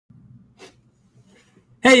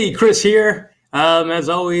Hey, Chris here. As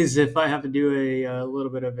always, if I have to do a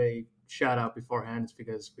little bit of a shout out beforehand, it's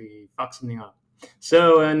because we fucked something up.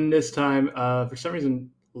 So, and this time, for some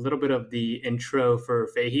reason, a little bit of the intro for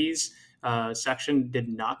Fahy's section did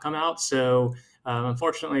not come out. So,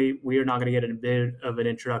 unfortunately, we are not going to get a bit of an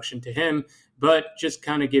introduction to him, but just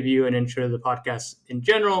kind of give you an intro to the podcast in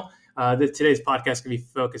general. Today's podcast can be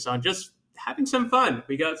focused on just having some fun.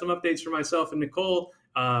 We got some updates for myself and Nicole.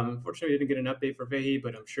 Unfortunately, we didn't get an update for Fahy,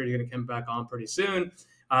 but I'm sure he's going to come back on pretty soon.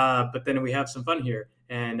 But then we have some fun here.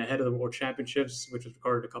 And ahead of the World Championships, which was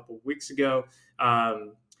recorded a couple of weeks ago,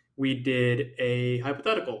 we did a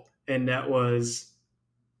hypothetical. And that was,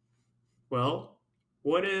 well,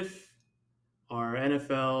 what if our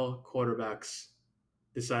NFL quarterbacks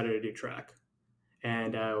decided to do track?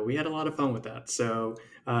 And we had a lot of fun with that. So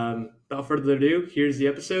without further ado, here's the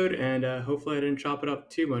episode. And hopefully I didn't chop it up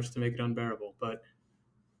too much to make it unbearable. But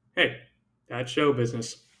hey, that's show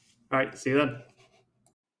business. All right, see you then.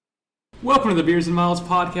 Welcome to the Beers and Miles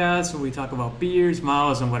podcast, where we talk about beers,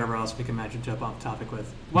 miles, and whatever else we can imagine to jump off topic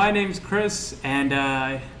with. My name's Chris, and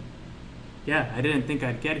I didn't think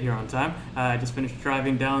I'd get here on time. I just finished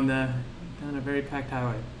driving down a very packed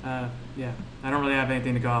highway. I don't really have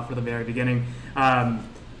anything to go off for the very beginning. We're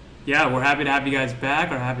happy to have you guys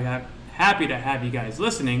back, or happy to have you guys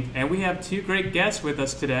listening, and we have two great guests with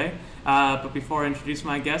us today. But before I introduce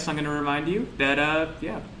my guests, I'm going to remind you that,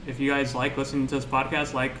 if you guys like listening to this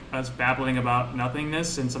podcast, like us babbling about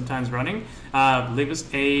nothingness and sometimes running, leave us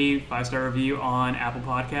a 5-star review on Apple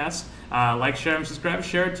Podcasts. Like, share, and subscribe.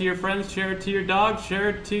 Share it to your friends. Share it to your dog. Share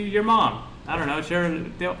it to your mom. I don't know. Share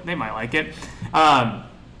it. They might like it.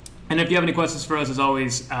 And if you have any questions for us, as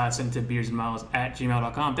always, send to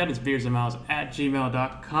beersandmiles@gmail.com. That is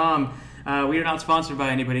beersandmiles@gmail.com. We are not sponsored by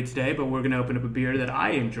anybody today, but we're going to open up a beer that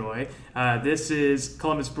I enjoy. This is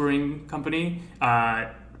Columbus Brewing Company,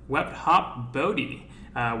 Wet Hop Bodhi.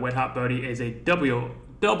 Wet Hop Bodhi is a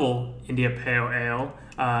double India Pale Ale.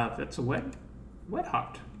 That's a wet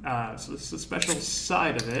hopped. So this is a special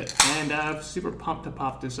side of it, and I'm super pumped to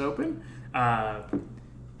pop this open.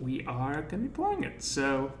 We are going to be pouring it,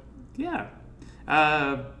 so yeah.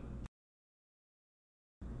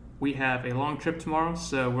 We have a long trip tomorrow,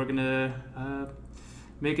 so we're going to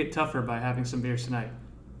make it tougher by having some beers tonight.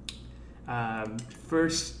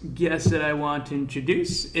 First guest that I want to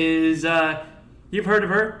introduce is, you've heard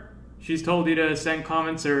of her. She's told you to send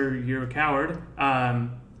comments or you're a coward.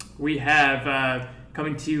 We have,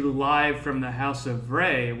 coming to you live from the House of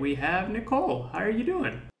Ray, we have Nicole. How are you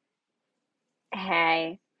doing?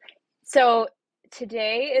 Hey. So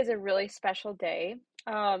today is a really special day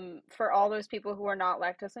for all those people who are not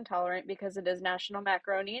lactose intolerant because it is National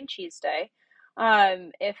Macaroni and Cheese Day.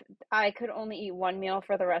 If I could only eat one meal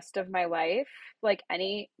for the rest of my life, like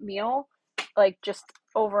any meal, like just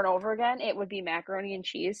over and over again, it would be macaroni and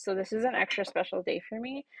cheese. So this is an extra special day for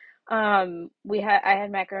me. I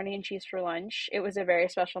had macaroni and cheese for lunch. It was a very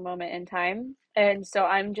special moment in time. And so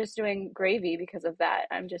I'm just doing gravy because of that.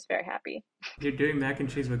 I'm just very happy. You're doing mac and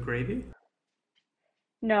cheese with gravy?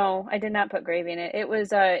 No, I did not put gravy in it. It was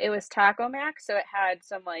taco mac, so it had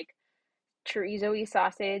some like chorizo-y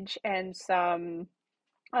sausage and some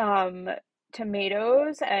um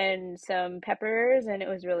tomatoes and some peppers, and it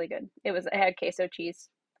was really good. It had queso cheese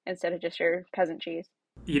instead of just your peasant cheese.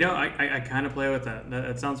 You know, I kind of play with that.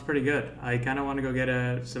 That sounds pretty good. I kind of want to go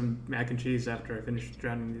get some mac and cheese after I finish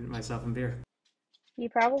drowning myself in beer. You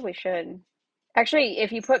probably should. Actually,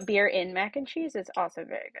 if you put beer in mac and cheese, it's also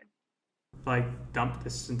very good. Like, dump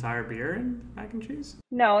this entire beer in mac and cheese?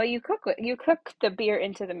 No, you cook the beer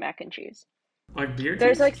into the mac and cheese. Like beer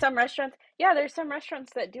There's cheese? like some restaurants, yeah, there's some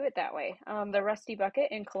restaurants that do it that way. The Rusty Bucket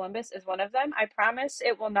in Columbus is one of them. I promise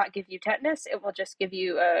it will not give you tetanus. It will just give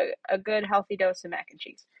you a good healthy dose of mac and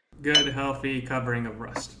cheese. Good, healthy covering of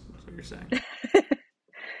rust. That's what you're saying.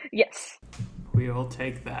 Yes. We'll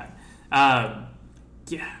take that.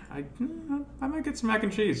 Yeah, I might get some mac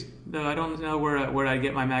and cheese. Though I don't know where I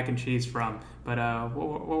get my mac and cheese from, but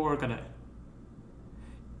we'll work on it.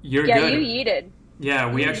 You're Yeah, good. you yeeted.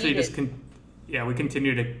 Yeah, we You actually yeeted. we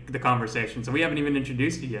continued the conversation, so we haven't even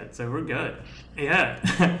introduced you yet, so we're good. Yeah,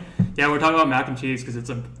 yeah, we're talking about mac and cheese because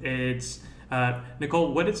it's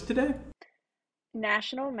Nicole. What is today?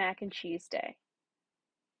 National Mac and Cheese Day.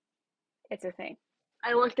 It's a thing.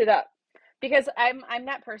 I looked it up because I'm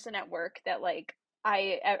that person at work that like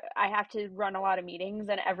I have to run a lot of meetings,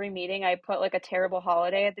 and every meeting I put like a terrible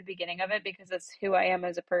holiday at the beginning of it because it's who I am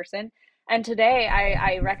as a person. And today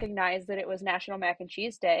I recognized that it was National Mac and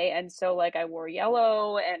Cheese Day, and so like I wore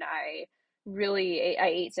yellow and I really I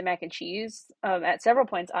ate some mac and cheese at several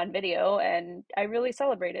points on video, and I really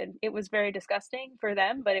celebrated. It was very disgusting for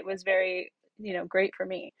them, but it was very, great for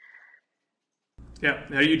me. Yeah.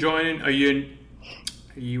 Are you joining? Are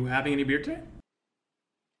you having any beer today?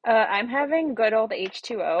 I'm having good old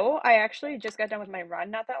H2O. I actually just got done with my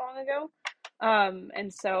run not that long ago.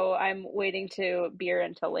 And so I'm waiting to beer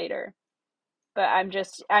until later. But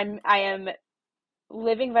I am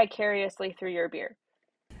living vicariously through your beer.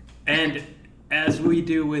 And as we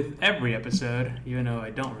do with every episode, even though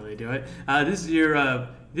I don't really do it, this is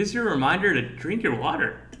your reminder to drink your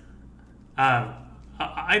water. Uh,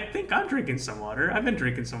 I think I'm drinking some water. I've been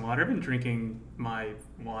drinking some water. I've been drinking my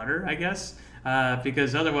water, I guess,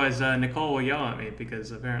 because otherwise Nicole will yell at me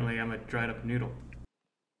because apparently I'm a dried up noodle.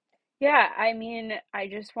 Yeah, I mean, I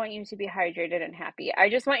just want you to be hydrated and happy. I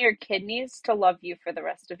just want your kidneys to love you for the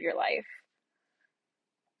rest of your life.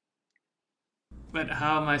 But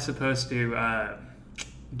how am I supposed to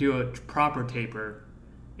do a proper taper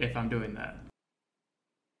if I'm doing that?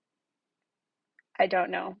 I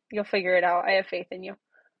don't know. You'll figure it out. I have faith in you.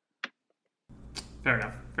 Fair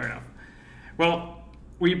enough. Fair enough. Well,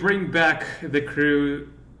 we bring back the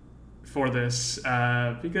crew for this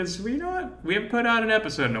because we, you know what, we haven't put out an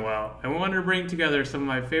episode in a while, and we wanted to bring together some of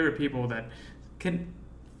my favorite people that can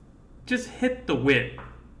just hit the wit,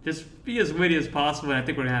 just be as witty as possible. And I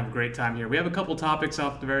think we're gonna have a great time here. We have a couple topics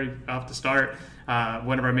off the start.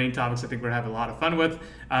 One of our main topics I think we're gonna have a lot of fun with.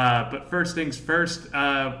 But first things first,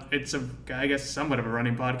 it's a, I guess, somewhat of a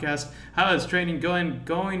running podcast. How is training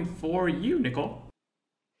going for you, Nicole?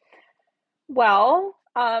 Well,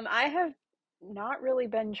 I have not really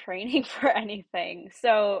been training for anything.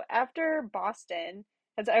 So after Boston,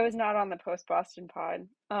 as I was not on the post Boston pod,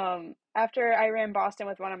 after I ran Boston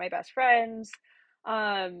with one of my best friends,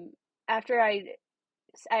 um, after I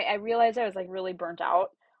realized I was like really burnt out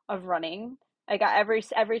of running. I got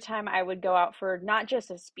every time I would go out for not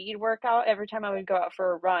just a speed workout, every time I would go out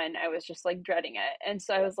for a run, I was just like dreading it. And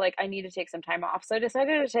so I was like, I need to take some time off. So I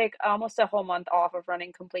decided to take almost a whole month off of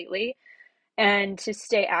running completely. And to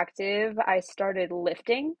stay active, I started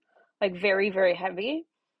lifting like very, very heavy.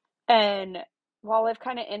 And while I've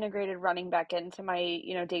kind of integrated running back into my,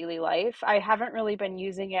 daily life, I haven't really been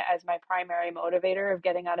using it as my primary motivator of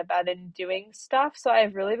getting out of bed and doing stuff. So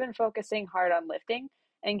I've really been focusing hard on lifting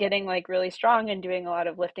and getting like really strong and doing a lot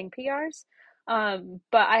of lifting PRs.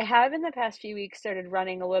 But I have in the past few weeks started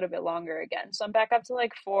running a little bit longer again. So I'm back up to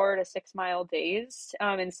like 4 to 6 mile days,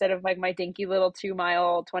 instead of like my dinky little 2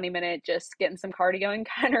 mile, 20 minute, just getting some cardio and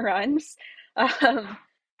kind of runs. But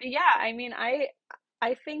yeah, I mean, I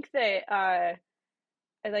think that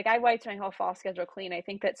like I wiped my whole fall schedule clean. I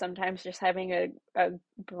think that sometimes just having a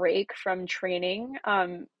break from training,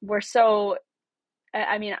 we're so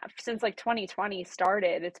I mean, since like 2020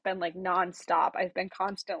 started, it's been like nonstop. I've been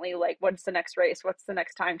constantly like, what's the next race? What's the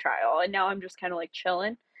next time trial? And now I'm just kind of like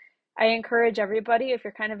chilling. I encourage everybody, if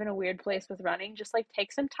you're kind of in a weird place with running, just like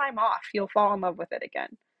take some time off. You'll fall in love with it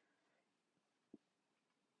again.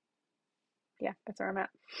 Yeah, that's where I'm at.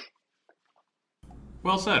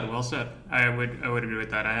 Well said. Well said. I would agree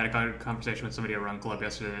with that. I had a conversation with somebody at Run Club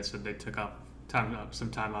yesterday that said they took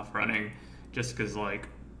some time off running just because like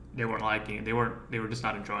they weren't liking it. They were just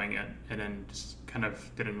not enjoying it, and then just kind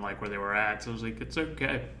of didn't like where they were at. So I was like, it's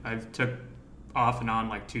okay. I've took off and on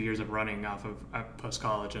like 2 years of running off of post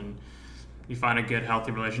college, and you find a good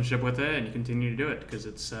healthy relationship with it, and you continue to do it because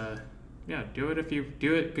it's yeah. Do it if you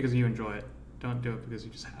do it because you enjoy it. Don't do it because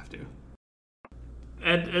you just have to.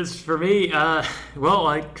 And as for me, well,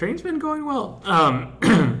 like training's been going well.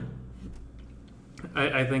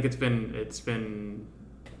 I think it's been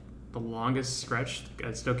the longest stretch.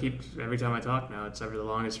 I still keep every time I talk now. It's ever the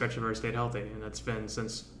longest stretch I've ever stayed healthy, and that's been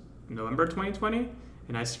since November 2020.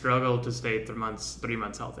 And I struggled to stay 3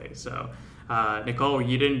 months healthy. So, Nicole,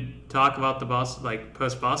 you didn't talk about the Boston, like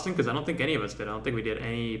post Boston, because I don't think any of us did. I don't think we did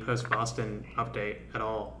any post Boston update at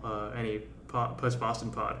all. Any post Boston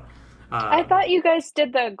pod. I Um, thought you guys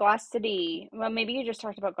did the Glass City. Well, maybe you just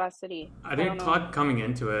talked about Glass City. I I think don't we know. talked coming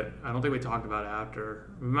into it. I don't think we talked about it after.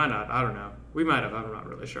 We might not. I don't know. We might have. I'm not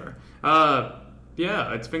really sure.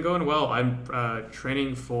 Yeah, it's been going well. I'm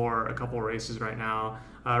training for a couple races right now.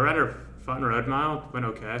 Ran a fun road mile. Went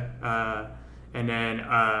okay. And then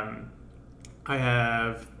I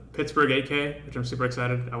have Pittsburgh 8K, which I'm super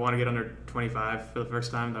excited. I want to get under 25 for the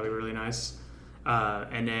first time. That'd be really nice.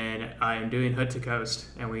 And then I am doing Hood to Coast,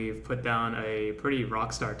 and we've put down a pretty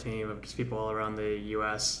rock star team of just people all around the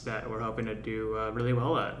U.S. that we're hoping to do really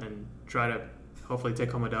well at and try to hopefully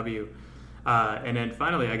take home a W. And then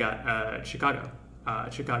finally, I got Chicago.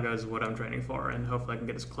 Chicago is what I'm training for, and hopefully I can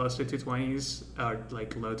get as close to 220s or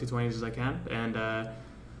like low 220s as I can, and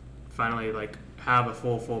finally like have a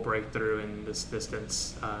full breakthrough in this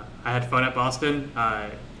distance. I had fun at Boston.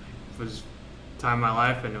 It was time of my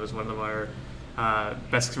life, and it was one of our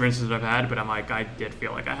best experiences that I've had. But I did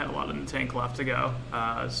feel like I had a lot in the tank left to go.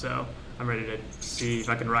 So I'm ready to see if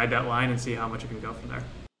I can ride that line and see how much I can go from there.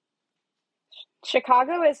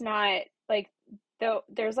 Chicago is not like though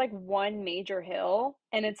there's like one major hill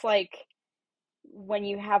and it's like when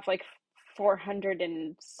you have like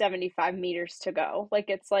 475 meters to go. Like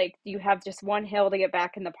it's like you have just one hill to get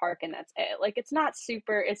back in the park and that's it. Like it's not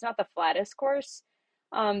the flattest course.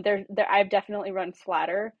 There I've definitely run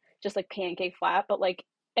flatter, just like pancake flat, but like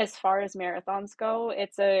as far as marathons go,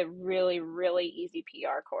 it's a really easy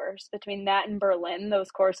PR course. Between that and Berlin, those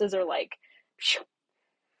courses are like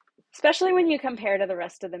especially when you compare to the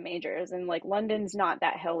rest of the majors and like London's not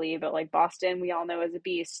that hilly, but like Boston we all know is a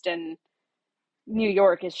beast and New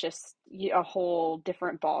York is just a whole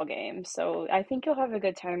different ball game. So I think you'll have a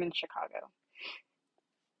good time in Chicago.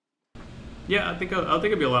 Yeah, I think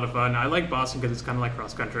it'd be a lot of fun. I like Boston because it's kind of like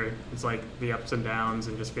cross country. It's like the ups and downs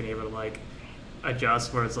and just being able to like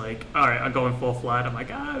adjust. Where it's like, all right, I'm going full flat. I'm like,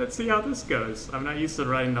 let's see how this goes. I'm not used to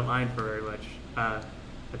riding the line for very much.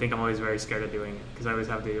 I think I'm always very scared of doing it because I always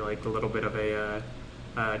have the like a little bit of a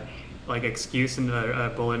like excuse in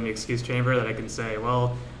the bullet in the excuse chamber that I can say,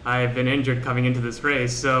 well, I've been injured coming into this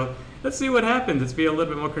race, so let's see what happens. Let's be a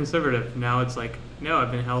little bit more conservative. Now it's like, no, I've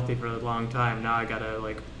been healthy for a long time. Now I gotta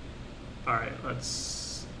like, all right,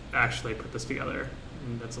 let's actually put this together.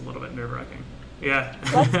 And that's a little bit nerve wracking. Yeah.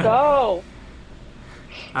 Let's go.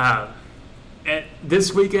 uh,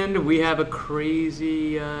 this weekend we have a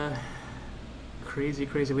crazy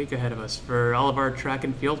week ahead of us for all of our track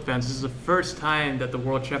and field fans. This is the first time that the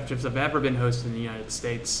World Championships have ever been hosted in the United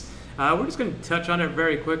States. We're just going to touch on it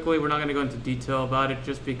very quickly. We're not going to go into detail about it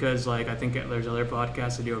just because, like, I think there's other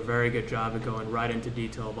podcasts that do a very good job of going right into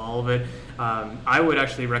detail of all of it. I would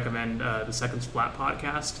actually recommend the Seconds Flat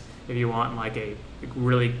podcast if you want like a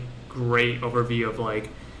really great overview of like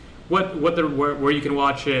where you can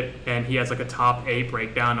watch it, and he has like a top 8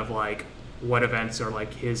 breakdown of like what events are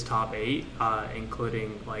like his top 8,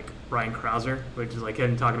 including like Ryan Krauser, which is like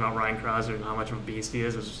him talking about Ryan Krauser and how much of a beast he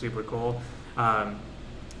is, which is super cool.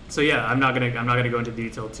 So yeah, I'm not gonna go into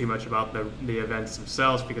detail too much about the events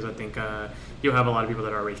themselves because I think you'll have a lot of people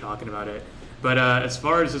that are already talking about it. But as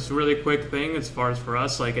far as this really quick thing, as far as for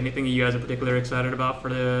us, like anything you guys are particularly excited about for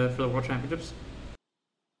the World Championships?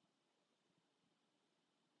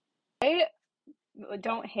 I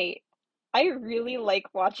don't hate. I really like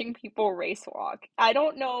watching people race walk. I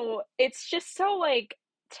don't know, it's just so like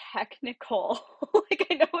technical. Like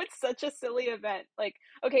I know it's such a silly event. Like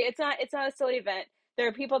okay, it's not a silly event. There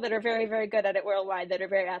are people that are very good at it worldwide that are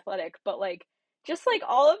very athletic, but like just like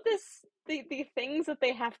all of this the things that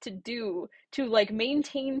they have to do to like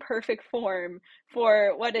maintain perfect form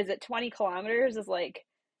for what is it 20 kilometers is like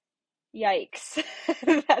yikes.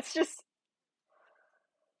 That's just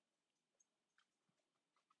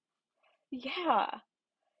yeah.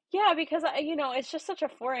 Yeah, because it's just such a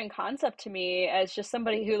foreign concept to me as just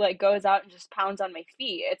somebody who like goes out and just pounds on my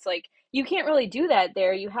feet. It's like you can't really do that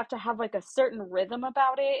there. You have to have like a certain rhythm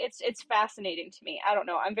about it. It's fascinating to me. I don't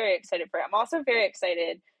know. I'm very excited for it. I'm also very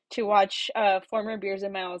excited to watch former Beers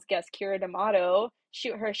and Miles guest Kira D'Amato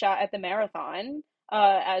shoot her shot at the marathon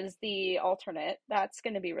as the alternate. That's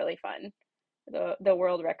going to be really fun. The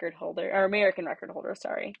world record holder or American record holder,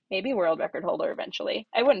 sorry. Maybe world record holder eventually.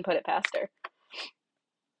 I wouldn't put it past her.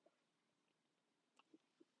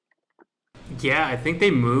 Yeah, I think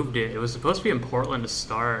they moved it. It was supposed to be in Portland to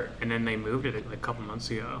start, and then they moved it like a couple months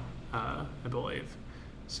ago, I believe.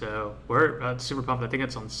 So we're super pumped. I think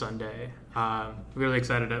it's on Sunday. Really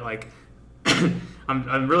excited to like.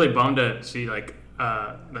 I'm really bummed to see like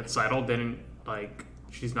that Seidel didn't like.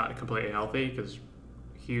 She's not completely healthy because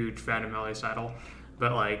huge fan of Melly Seidel.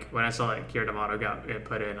 But like when I saw like Kira D'Amato got it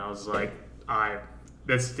put in, I was like, I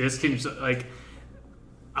this team's like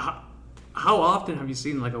how often have you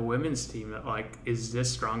seen like a women's team that like is this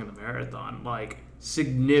strong in the marathon? Like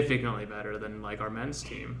significantly better than like our men's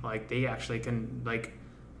team. Like they actually can like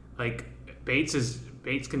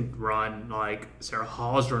Bates can run. Like Sarah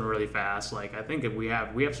Hall's run really fast. Like I think that we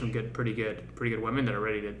have some pretty good women that are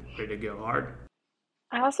ready to go hard.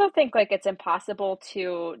 I also think like it's impossible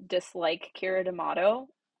to dislike Kira D'Amato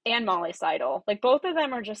and Molly Seidel. Like both of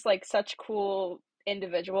them are just like such cool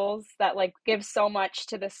individuals that like give so much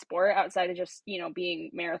to the sport outside of just,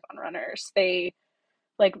 being marathon runners. They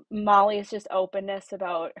like Molly's just openness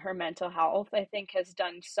about her mental health, I think has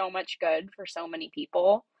done so much good for so many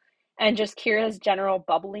people. And just Kira's general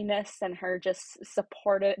bubbliness and her just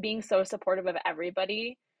supportive, being so supportive of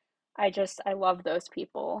everybody. I love those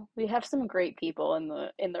people. We have some great people in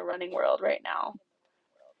the running world right now.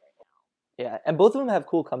 Yeah, and both of them have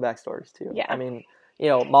cool comeback stories too. I Yeah. mean,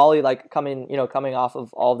 Molly like coming off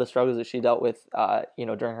of all the struggles that she dealt with,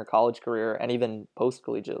 during her college career and even post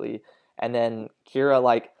collegiately, and then Kira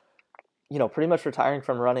like, pretty much retiring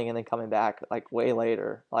from running and then coming back like way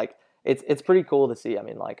later. Like it's pretty cool to see. I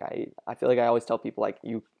mean, like I feel like I always tell people like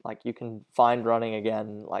you can find running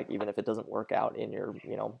again, like even if it doesn't work out in your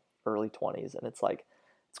early 20s, and it's like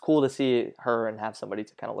it's cool to see her and have somebody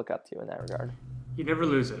to kind of look up to in that regard. You never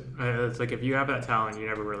lose it. It's like if you have that talent, you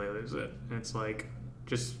never really lose it. And it's like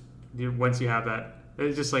just once you have that,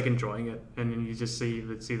 it's just like enjoying it, and then you just see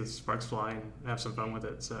the sparks fly and have some fun with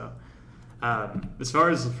it. So as far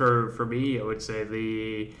as for me, I would say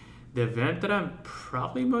the event that I'm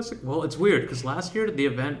probably most well, it's weird because last year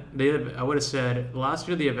I would have said last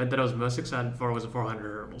year the event that I was most excited for was the 400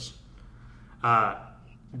 hurdles. Uh,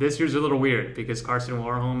 this year's a little weird because Carson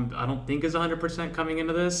Warholm I don't think is 100% coming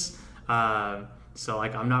into this. So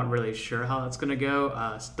like I'm not really sure how that's gonna go.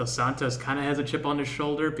 Dos Santos kind of has a chip on his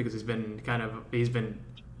shoulder because he's been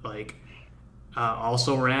like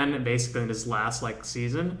also ran basically in his last like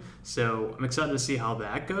season. So I'm excited to see how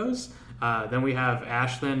that goes. Then we have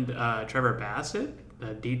Ashland, Trevor Bassett,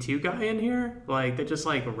 the D2 guy in here. Like they just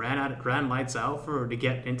like ran lights out to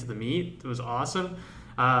get into the meet. It was awesome.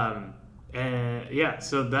 And yeah,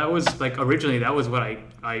 so that was like originally that was what I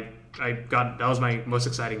got. That was my most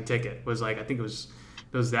exciting ticket. Was like I think it was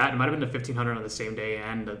that. It might have been the 1500 on the same day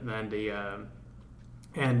and then the.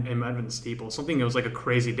 And it might have been the steeple. Something. It was like a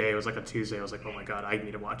crazy day. It was like a Tuesday. I was like, oh my god, I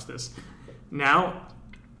need to watch this. Now,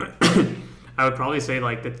 I would probably say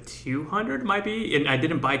like the 200 might be. And I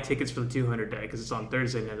didn't buy tickets for the 200 day because it's on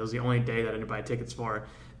Thursday, and it was the only day that I didn't buy tickets for.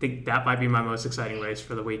 I think that might be my most exciting race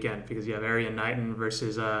for the weekend because you have Arian Knighton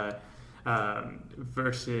versus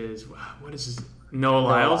what is his Noah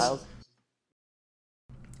Lyles.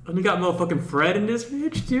 And we got motherfucking Fred in this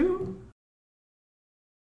bitch too.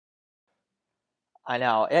 I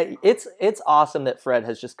know it's awesome that Fred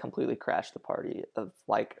has just completely crashed the party of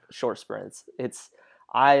like short sprints.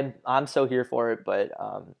 I'm so here for it, but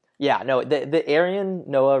yeah, no, the Arian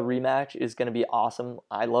Noah rematch is going to be awesome.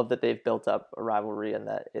 I love that they've built up a rivalry and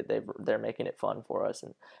that they're making it fun for us,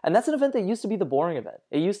 and that's an event that used to be the boring event.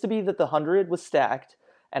 It used to be that the 100 was stacked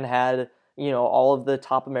and had all of the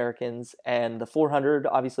top Americans, and the 400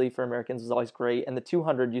 obviously for Americans was always great, and the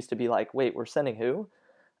 200 used to be like, wait, we're sending who?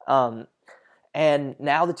 And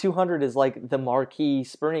now the 200 is like the marquee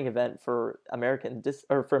sprinting event for American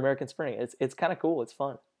sprinting. It's kind of cool. It's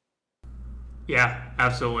fun. Yeah,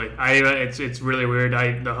 absolutely. It's really weird.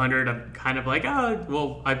 The 100 I'm kind of like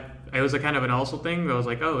it was a kind of an also thing. I was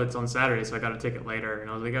like, oh, it's on Saturday, so I got a ticket later, and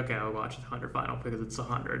I was like, okay, I'll watch the 100 final because it's the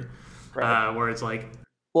 100. Right. Where it's like.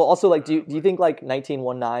 Well, also, like, do you think like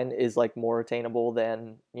 1919 is like more attainable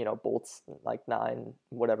than Bolt's like 9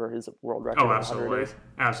 whatever his world record? Oh, absolutely,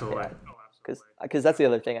 absolutely. Yeah. Because that's the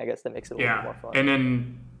other thing I guess that makes it a little bit more fun. And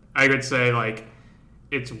then I would say like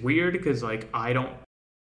it's weird because like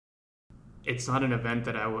it's not an event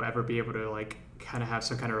that I will ever be able to like kind of have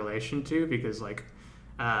some kind of relation to because like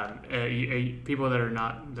people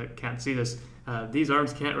that can't see this, these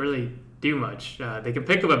arms can't really do much. They can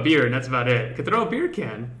pick up a beer and that's about it. They can throw a beer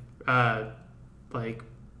can like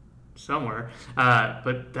somewhere,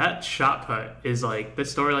 but that shot put is like the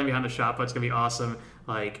storyline behind the shot put's gonna be awesome.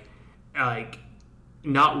 Like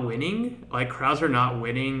not winning, like Krauser not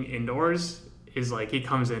winning indoors is like he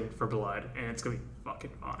comes in for blood and it's gonna be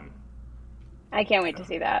fucking fun. I can't wait to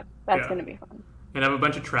see that. That's gonna be fun. And I have a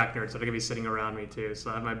bunch of track nerds that are gonna be sitting around me too.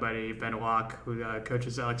 So I have my buddy Ben Walk, who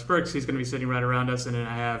coaches Alex Burks. He's gonna be sitting right around us, and then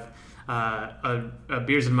I have a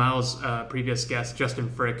Beers and Miles previous guest, Justin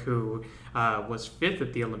Frick, who was 5th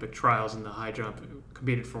at the Olympic trials in the high jump,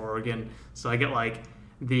 competed for Oregon. So I get like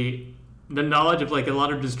the knowledge of like a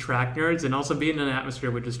lot of just track nerds, and also being in an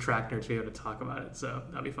atmosphere with just track nerds, be able to talk about it. So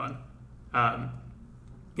that'll be fun.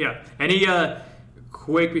 Yeah. Any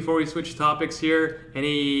quick before we switch topics here?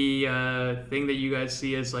 Any thing that you guys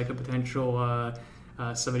see as like a potential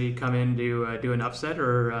somebody come in to do an upset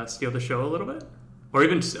or steal the show a little bit, or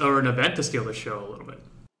an event to steal the show a little bit?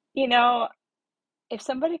 If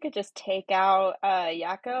somebody could just take out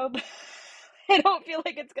Jakob, I don't feel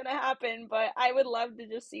like it's gonna happen, but I would love to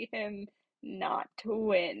just see him not to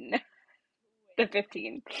win the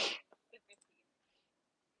 15.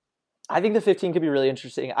 I think the 15 could be really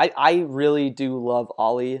interesting. I really do love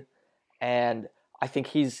Ollie, and I think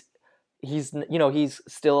he's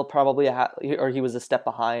still probably he was a step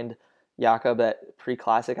behind Jakob at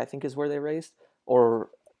Pre-Classic, I think is where they raced, or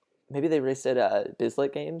maybe they raced at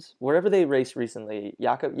Bislett Games. Wherever they raced recently,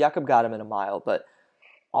 Jakob got him in a mile, but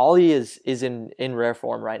Ollie is in rare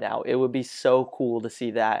form right now. It would be so cool to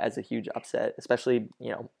see that as a huge upset, especially,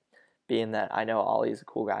 being that I know Ollie is a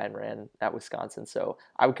cool guy and ran at Wisconsin. So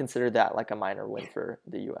I would consider that like a minor win for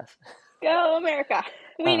the U.S. Go America.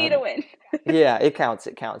 We need a win. Yeah, it counts.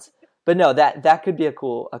 It counts. But no, that could be a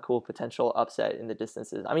cool potential upset in the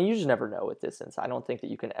distances. I mean, you just never know with distance. I don't think that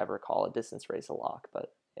you can ever call a distance race a lock,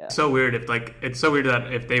 but yeah. So weird if it's so weird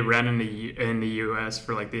that if they ran in the US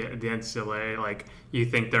for like the NCAA, like you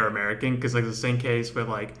think they're American, because like the same case with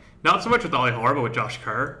like not so much with Ollie Hoare, but with Josh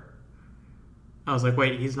Kerr. I was like,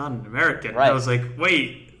 wait, he's not an American. Right. I was like,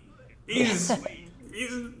 wait, he's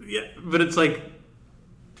yeah, but it's like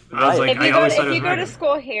I was like, if you go to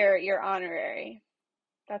school here, you're honorary.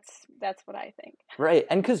 That's what I think. Right,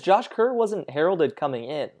 and because Josh Kerr wasn't heralded coming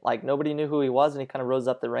in, like nobody knew who he was, and he kind of rose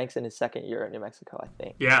up the ranks in his second year in New Mexico, I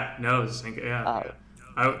think. Yeah, no,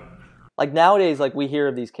 like nowadays, like we hear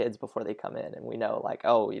of these kids before they come in, and we know like,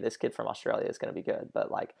 oh, this kid from Australia is going to be good.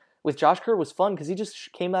 But like with Josh Kerr, it was fun because he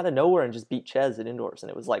just came out of nowhere and just beat Ches at indoors, and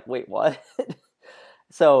it was like, wait, what?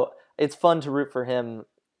 So it's fun to root for him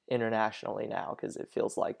internationally now because it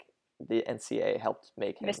feels like the NCAA helped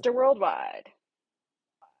make him Mr. Worldwide.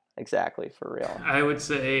 Exactly, for real. I would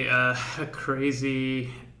say a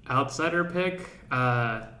crazy outsider pick,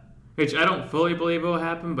 which I don't fully believe will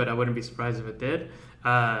happen, but I wouldn't be surprised if it did,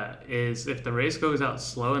 is if the race goes out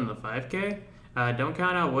slow in the 5K, don't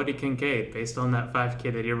count out Woody Kincaid based on that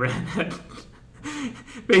 5K that he ran at.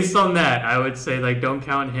 Based on that, I would say like don't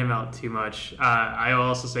count him out too much. I will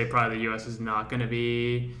also say probably the U.S. is not going to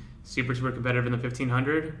be super competitive in the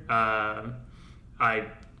 1500. I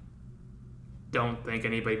don't think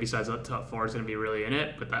anybody besides the top four is going to be really in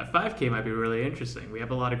it, but that 5K might be really interesting. We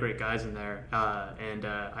have a lot of great guys in there, and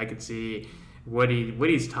I could see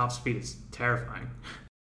Woody's top speed is terrifying.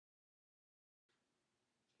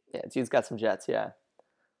 Yeah, dude's got some jets, yeah.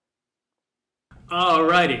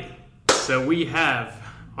 Alrighty, so we have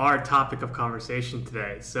our topic of conversation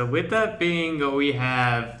today. So with that being, we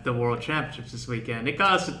have the World Championships this weekend. It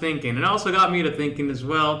got us to thinking, and also got me to thinking as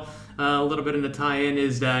well. A little bit in the tie-in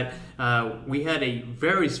is that we had a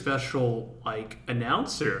very special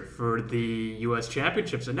announcer for the U.S.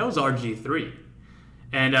 Championships, and that was RG3.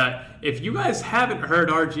 And if you guys haven't heard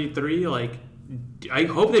RG3, I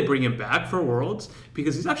hope they bring him back for Worlds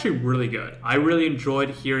because he's actually really good. I really enjoyed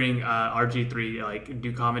hearing RG3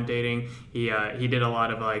 do commentating. He did a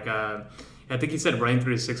lot of I think he said running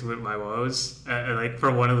through 6 with my woes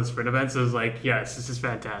for one of the sprint events. I was like, yes, this is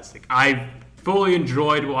fantastic. I fully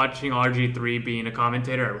enjoyed watching RG3 being a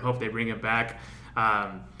commentator. I hope they bring him back.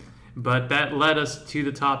 But that led us to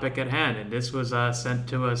the topic at hand, and this was sent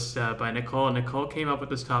to us by Nicole. Nicole came up with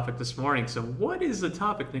this topic this morning. So what is the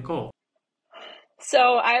topic, Nicole?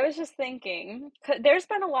 So I was just thinking, there's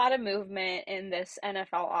been a lot of movement in this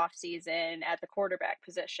NFL offseason at the quarterback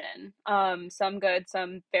position. Some good,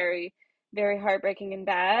 some very, very heartbreaking and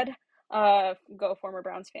bad. Go former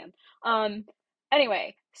Browns fan.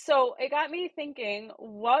 Anyway, so it got me thinking,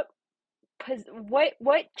 what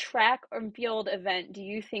track or field event do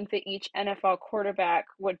you think that each NFL quarterback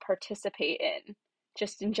would participate in,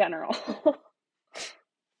 just in general?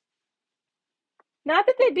 Not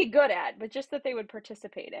that they'd be good at, but just that they would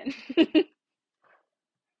participate in.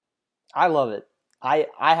 I love it. I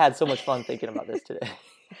had so much fun thinking about this today.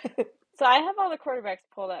 So I have all the quarterbacks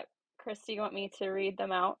pulled up. Chris, do you want me to read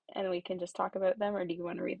them out and we can just talk about them, or do you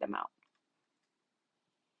want to read them out?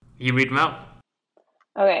 You read them out.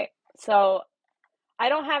 Okay, so I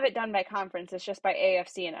don't have it done by conference. It's just by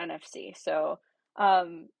AFC and NFC. So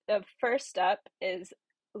the first up is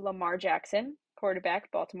Lamar Jackson,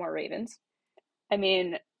 quarterback, Baltimore Ravens. I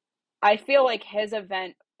mean, I feel like his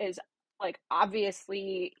event is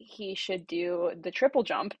obviously he should do the triple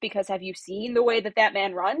jump because have you seen the way that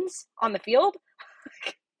man runs on the field?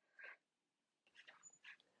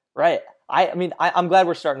 Right. I'm glad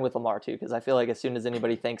we're starting with Lamar too, because I feel like as soon as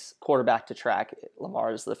anybody thinks quarterback to track,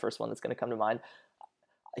 Lamar is the first one that's going to come to mind.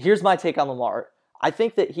 Here's my take on Lamar. I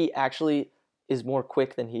think that he actually is more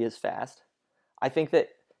quick than he is fast. I think that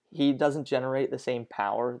he doesn't generate the same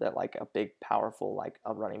power that a big, powerful,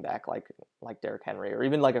 a running back like Derrick Henry, or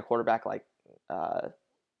even a quarterback like a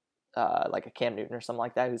Cam Newton or something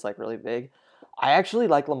like that, who's really big. I actually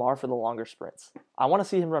like Lamar for the longer sprints. I want to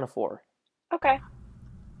see him run a 4. Okay.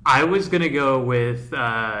 I was going to go with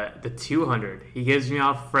the 200. He gives me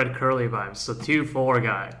off Fred Curley vibes. So 2-4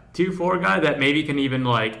 guy. 2-4 guy that maybe can even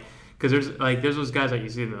because there's those guys that you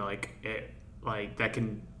see that that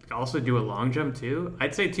can also do a long jump too.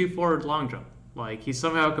 I'd say 2 forward long jump. Like he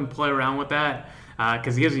somehow can play around with that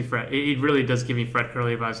because he gives me Fred. He really does give me Fred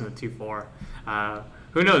Curley vibes in the 2-4.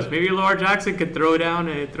 Who knows? Maybe Lamar Jackson could throw down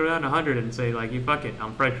 100 and say like, "You fuck it,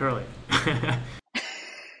 I'm Fred Curley."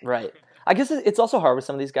 Right. I guess it's also hard with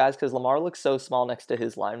some of these guys because Lamar looks so small next to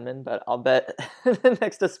his linemen, but I'll bet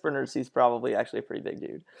next to sprinters he's probably actually a pretty big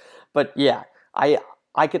dude. But yeah, I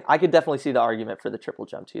could definitely see the argument for the triple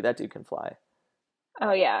jump too. That dude can fly.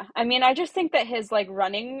 Oh yeah. I mean, I just think that his like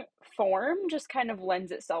running form just kind of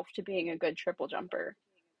lends itself to being a good triple jumper.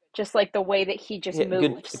 Just like the way that he just Yeah,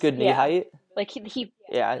 moves. good knee Yeah. height. Like he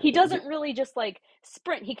Yeah, he doesn't really just like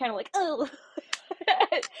sprint. He kind of like, oh.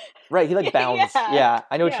 right. He like bounds. Yeah. Yeah,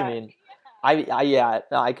 I know what you Yeah. mean.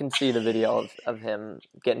 No, I can see the video of him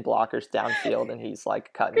getting blockers downfield and he's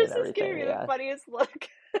like cutting Chris and is giving everything. me the Yeah. funniest look.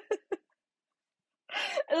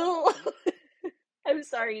 Ugh. I'm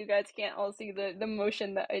sorry you guys can't all see the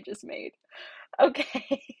motion that I just made.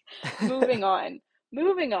 Okay. Moving on.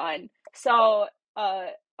 Moving on. So,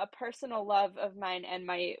 a personal love of mine and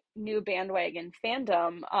my new bandwagon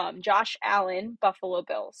fandom, Josh Allen, Buffalo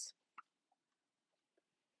Bills.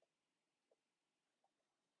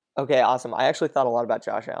 Okay, awesome. I actually thought a lot about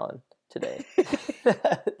Josh Allen today.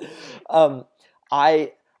 um,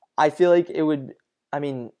 I I feel like it would. I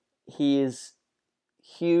mean, he is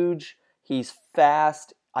huge. He's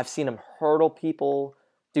fast. I've seen him hurdle people.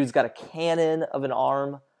 Dude's got a cannon of an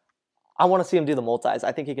arm. I want to see him do the multis.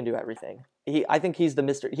 I think he can do everything. I think he's the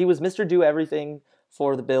Mr. He was Mr. Do Everything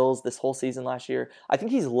for the Bills this whole season last year. I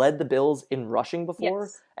think he's led the Bills in rushing before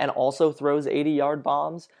Yes. and also throws 80-yard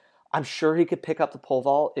bombs. I'm sure he could pick up the pole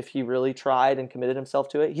vault if he really tried and committed himself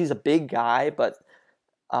to it. He's a big guy, but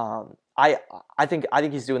I think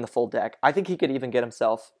he's doing the full deck. I think he could even get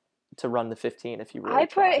himself to run the 15 if he really I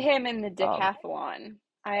put tried. him in the decathlon.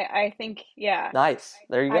 I think, yeah. Nice.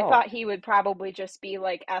 There you I go. thought he would probably just be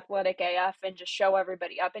like athletic AF and just show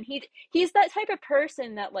everybody up. And he's that type of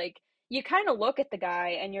person that like you kind of look at the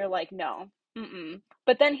guy and you're like, no, mm-mm.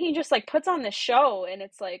 But then he just like puts on this show and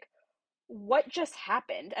it's like, what just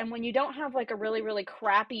happened? And when you don't have like a really, really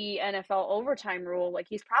crappy NFL overtime rule, like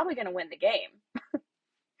he's probably going to win the game.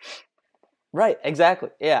 Right, exactly.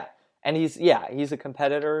 Yeah. And he's a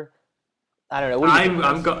competitor. I don't know. What do you think,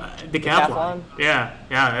 I'm Chris? decathlon. Yeah,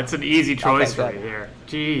 that's an easy choice for good. you here.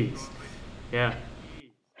 Jeez. Yeah.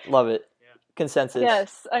 Love it. Consensus.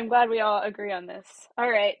 Yes, I'm glad we all agree on this. All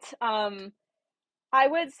right. I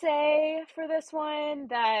would say for this one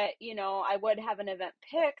that, I would have an event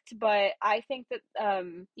picked, but I think that,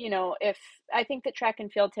 if I think that track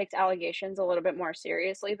and field takes allegations a little bit more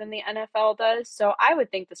seriously than the NFL does. So I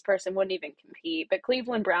would think this person wouldn't even compete, but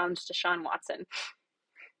Cleveland Browns, Deshaun Watson.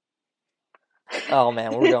 Oh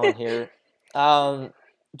man, we're going here.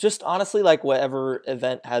 Just honestly, like whatever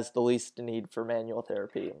event has the least need for manual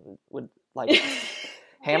therapy would like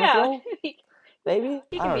hammer Yeah. throw, maybe.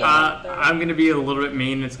 He I can don't be know. I'm going to be a little bit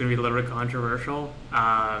mean. It's going to be a little bit controversial.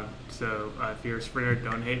 So if you're a sprinter,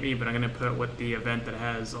 don't hate me. But I'm going to put with the event that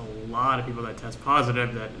has a lot of people that test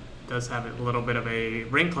positive that does have a little bit of a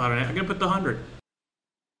ring cloud on it. I'm going to put the 100.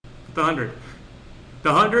 The 100.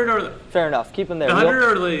 The 100 or Fair enough. Keep him there. the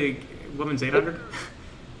 100 or the women's 800.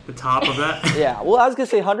 The top of that. Yeah. Well, I was gonna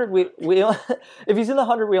say 100. We if he's in the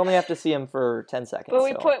 100, we only have to see him for 10 seconds.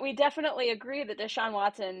 But we definitely agree that Deshaun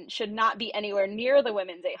Watson should not be anywhere near the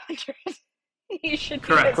women's 800. He should be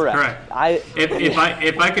Correct. If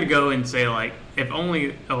I could go and say like if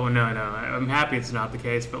only no I'm happy it's not the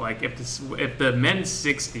case, but like if the men's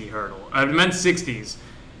 60 hurdle men's 60s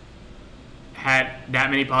had that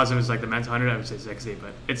many positives like the men's 100, I would say 60,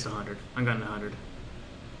 but it's 100. I'm going to 100.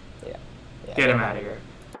 Yeah. Get him out of here.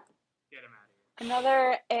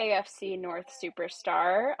 Another AFC North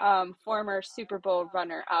superstar, former Super Bowl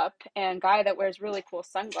runner-up, and guy that wears really cool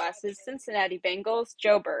sunglasses, Cincinnati Bengals,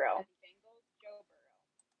 Joe Burrow.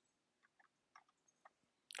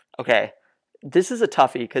 Okay, this is a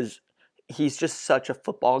toughie because he's just such a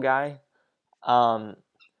football guy.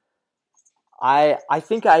 I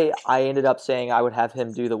think I ended up saying I would have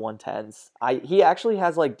him do the 110s. He actually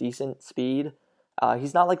has like decent speed.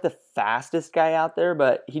 He's not like the fastest guy out there,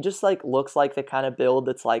 but he just like looks like the kind of build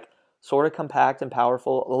that's like sort of compact and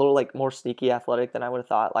powerful, a little like more sneaky athletic than I would have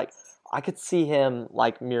thought. Like I could see him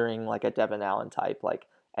like mirroring like a Devin Allen type, like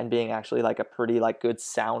and being actually like a pretty like good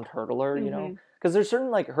sound hurdler, you know? Because there's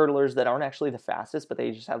certain like hurdlers that aren't actually the fastest, but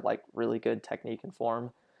they just have like really good technique and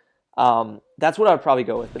form. That's what I would probably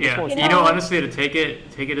go with. But this Yeah, one's honestly, to take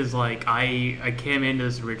it as like I came into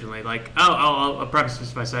this originally like I'll preface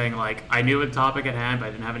this by saying like I knew the topic at hand, but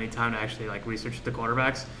I didn't have any time to actually like research the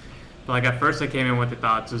quarterbacks. But like at first I came in with the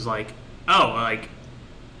thoughts was like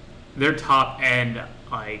they're top end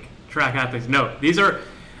like track athletes. No, these are.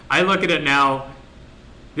 I look at it now.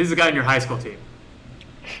 This is a guy in your high school team.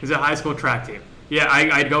 This is a high school track team. Yeah,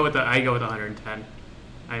 I'd go with the 110.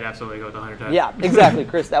 I'd absolutely go with the 110. Yeah, exactly,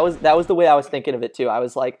 Chris. That was the way I was thinking of it too. I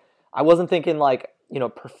was like, I wasn't thinking like,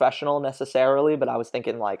 professional necessarily, but I was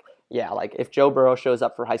thinking like, yeah, like if Joe Burrow shows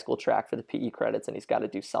up for high school track for the PE credits and he's got to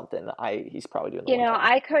do something, he's probably doing the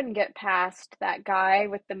 110. I couldn't get past that guy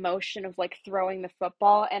with the motion of like throwing the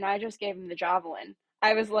football, and I just gave him the javelin.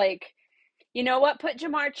 I was like, you know what? Put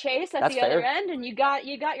Jamar Chase at That's the other fair. end, and you got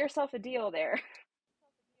yourself a deal there.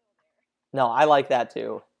 No, I like that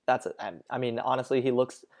too. I mean, honestly, he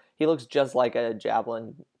looks just like a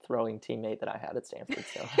javelin throwing teammate that I had at Stanford.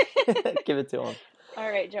 So give it to him. All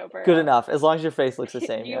right, Joe Burrow. Good enough, as long as your face looks the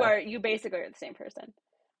same. You basically are the same person.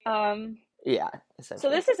 Yeah, So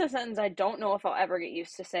essentially. this is a sentence I don't know if I'll ever get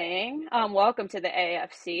used to saying. Welcome to the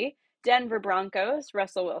AFC. Denver Broncos,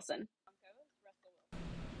 Russell Wilson.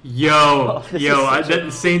 The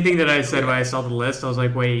same thing that I said when I saw the list. I was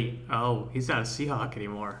like, wait, he's not a Seahawk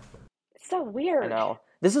anymore. It's so weird. I know.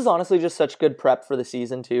 This is honestly just such good prep for the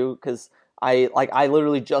season too, because I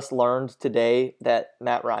literally just learned today that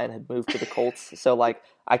Matt Ryan had moved to the Colts. So like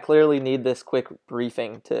I clearly need this quick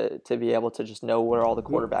briefing to be able to just know where all the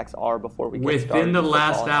quarterbacks are before we get started. Within the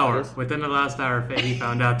last hour, Fahy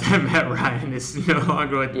found out that Matt Ryan is no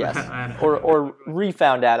longer with Atlanta. Or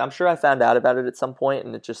re-found out. I'm sure I found out about it at some point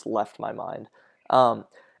and it just left my mind.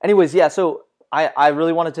 Anyways, yeah, so I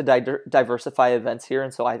really wanted to diversify events here,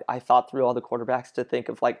 and so I thought through all the quarterbacks to think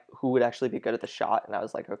of like who would actually be good at the shot, and I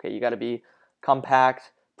was like, okay, you got to be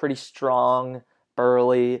compact, pretty strong,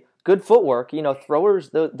 burly, good footwork.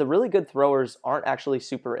 Throwers, the really good throwers aren't actually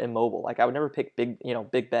super immobile. Like I would never pick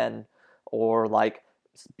Big Ben or like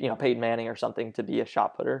Peyton Manning or something to be a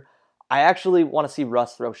shot putter. I actually want to see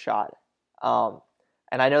Russ throw shot, and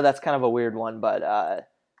I know that's kind of a weird one, but.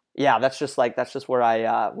 Yeah, that's just where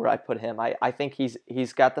I put him. I think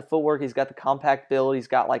he's got the footwork, he's got the compact build, he's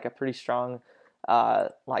got like a pretty strong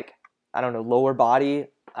lower body.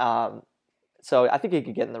 So I think he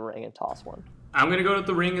could get in the ring and toss one. I'm gonna go with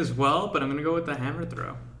the ring as well, but I'm gonna go with the hammer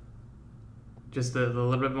throw. Just a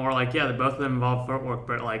little bit more like both of them involve footwork,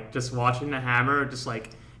 but like just watching the hammer, just like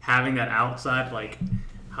having that outside, like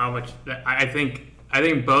how much I think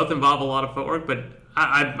both involve a lot of footwork, but.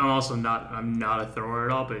 I'm not a thrower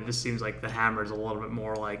at all, but it just seems like the hammer is a little bit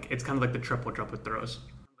more like it's kind of like the triple jump with throws.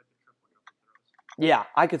 Yeah,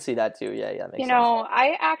 I could see that too. Yeah, that makes sense.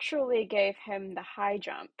 I actually gave him the high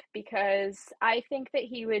jump because I think that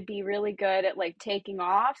he would be really good at like taking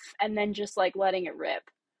off and then just like letting it rip.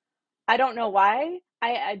 I don't know why.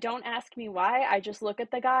 I don't ask me why. I just look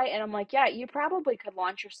at the guy and I'm like, yeah, you probably could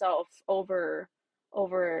launch yourself over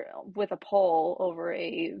with a pole over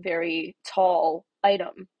a very tall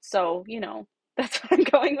item. So, that's what I'm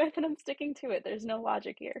going with and I'm sticking to it. There's no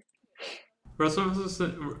logic here. Russell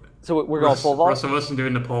Wilson. So we're going pole vault? Russell Wilson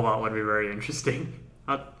doing the pole vault would be very interesting.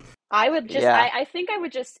 I would just, I think I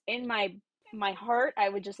would just, in my heart, I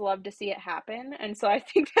would just love to see it happen. And so I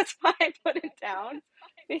think that's why I put it down.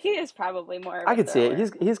 But he is probably more of I could see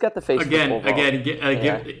it. He's got the face again, for pole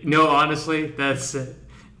vault. No, honestly, that's it.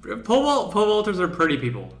 Pole vaulters are pretty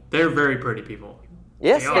people. They're very pretty people.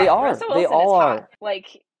 Yes, they are. They all are.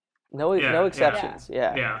 Like no exceptions.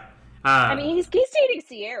 Yeah. I mean, he's dating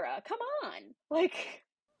Sierra. Come on. Like.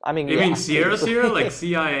 I mean, you mean Sierra, like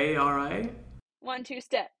CIARA? 1-2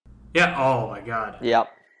 step. Yeah. Oh my God. Yep.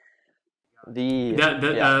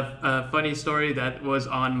 Funny story that was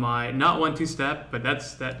on my not 1-2 step, but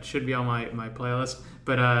that should be on my playlist.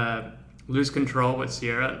 But Lose Control with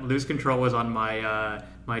Sierra. Lose Control was on my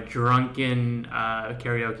my drunken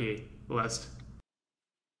karaoke list.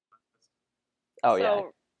 Oh yeah,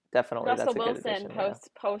 definitely. Russell That's a good Wilson addition,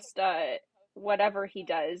 post whatever he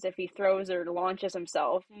does. If he throws or launches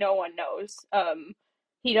himself, no one knows.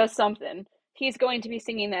 He does something. He's going to be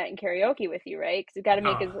singing that in karaoke with you, right? Because he's got to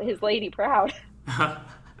make his lady proud.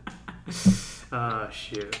 Oh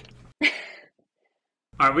shoot.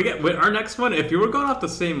 All right, we get our next one. If you were going off the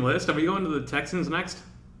same list, are we going to the Texans next?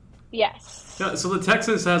 Yes. No, so the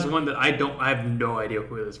Texans has one that I have no idea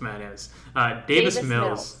who this man is. Davis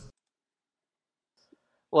Mills.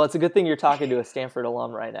 Well, it's a good thing you're talking to a Stanford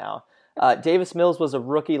alum right now. Davis Mills was a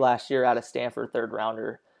rookie last year out of Stanford, third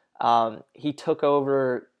rounder. He took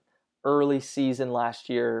over early season last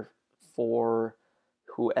year for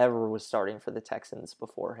whoever was starting for the Texans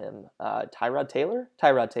before him. Tyrod Taylor.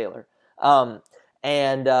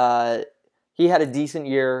 And he had a decent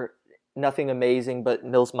year, nothing amazing, but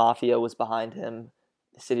Mills Mafia was behind him.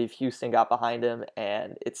 The city of Houston got behind him,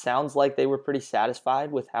 and it sounds like they were pretty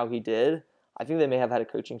satisfied with how he did. I think they may have had a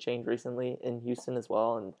coaching change recently in Houston as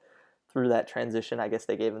well, and through that transition, I guess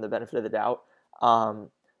they gave him the benefit of the doubt. Um,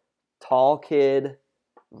 Tall kid,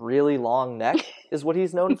 really long neck is what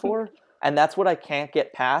he's known for. And that's what I can't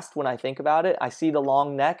get past when I think about it. I see the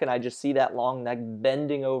long neck, and I just see that long neck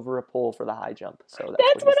bending over a pole for the high jump. So that's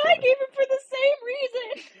That's what what he's I doing. gave him for the same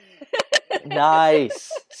reason.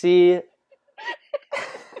 Nice. See,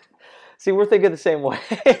 see, we're thinking the same way.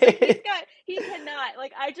 He cannot.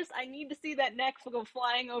 Like, I need to see that neck go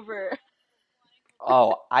flying over.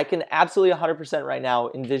 Oh, I can absolutely 100% right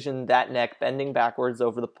now envision that neck bending backwards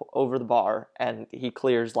over the bar, and he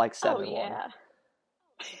clears like 7-1. Oh, yeah.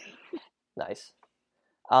 Nice.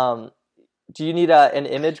 Um, do you need an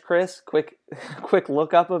image, Chris? Quick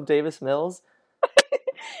look up of Davis Mills.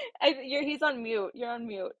 He's on mute. You're on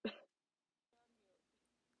mute.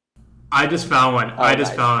 I just found one. Oh, I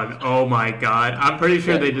just nice. found one. Oh my god. I'm pretty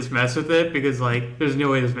sure Good. they just messed with it because like there's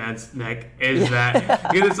no way this man's neck is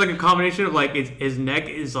that because it's like a combination of like his neck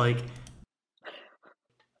is like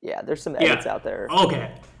Yeah, there's some edits out there.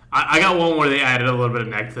 Okay. I got one where they added a little bit of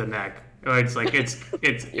neck to the neck. It's like it's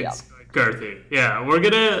Yeah. girthy. Yeah, we're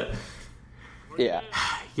gonna Yeah.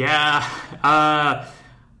 yeah.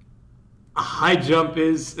 High jump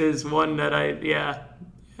is one that I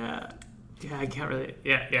can't really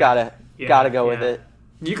Gotta go with it.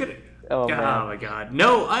 You could. Oh, man. My god.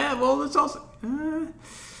 No, I have. Well, it's also.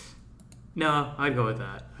 No, I'd go with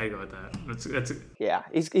that. That's. Yeah,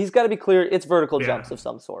 he's got to be clear. It's vertical Yeah. jumps of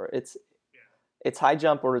some sort. It's high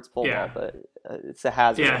jump or it's pole vault, but it's a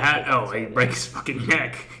hazard. Yeah. He breaks his fucking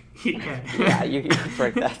neck. Yeah, you can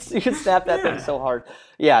break that. You can snap that thing so hard.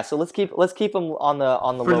 Yeah, so let's keep him on the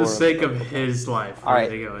For lower the sake of his life. All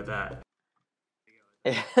right. To go with that.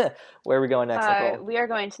 Where are we going next, Nicole? We are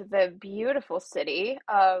going to the beautiful city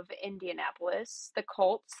of Indianapolis. The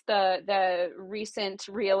Colts, the recent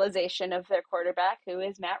realization of their quarterback, who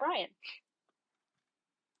is Matt Ryan.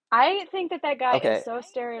 I think that guy is so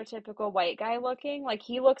stereotypical white guy looking. Like,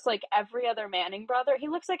 he looks like every other Manning brother. He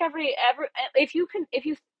looks like every if you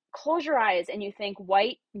close your eyes and you think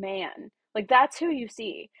white man, like, that's who you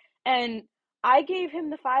see. And I gave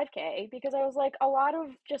him the 5K because I was like, a lot of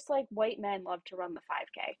just like white men love to run the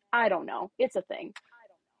 5K. I don't know. It's a thing.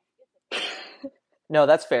 No,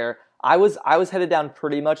 that's fair. I was headed down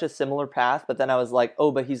pretty much a similar path, but then I was like,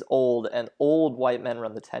 oh, but he's old, and old white men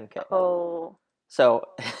run the 10K. Oh. So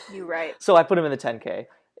you're right. So I put him in the 10K.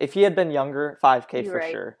 If he had been younger, 5K for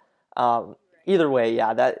sure. Either way,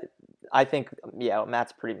 I think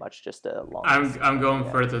Matt's pretty much just a long. I'm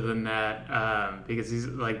going further than that because he's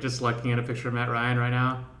like just looking at a picture of Matt Ryan right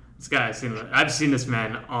now. This guy, I've seen this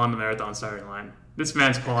man on the marathon starting line. This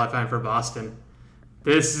man's qualifying for Boston.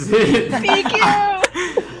 This is it. Thank you.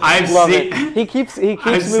 I've seen it. He keeps I've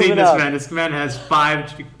moving seen this up. man. This man has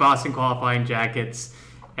 5 Boston qualifying jackets.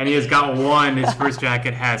 And he has got one. His first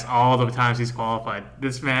jacket has all the times he's qualified.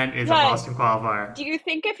 This man is a Boston qualifier. Do you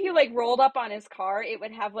think if you like rolled up on his car, it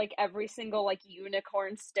would have like every single like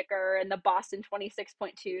unicorn sticker and the Boston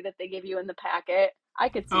 26.2 that they give you in the packet? I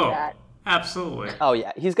could see that. Absolutely. Oh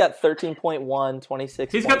yeah, he's got 13.1,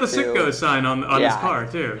 26. He's got the Sitco sign on his car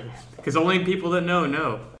too, because only people that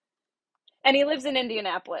know. And he lives in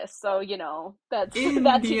Indianapolis, so you know that's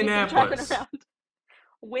Indianapolis. who you've been driving around.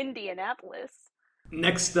 Windianapolis.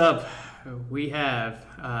 Next up, we have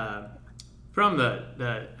from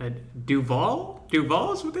the Duval.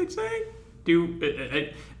 Duval is what they'd say.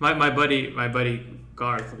 My buddy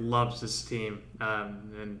Garth loves this team,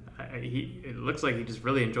 and it looks like he just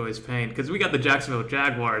really enjoys pain because we got the Jacksonville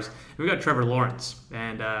Jaguars and we got Trevor Lawrence,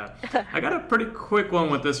 and I got a pretty quick one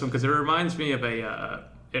with this one because it reminds me of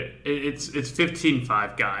it's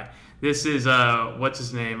 15-5 guy. This is what's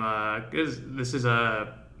his name? This is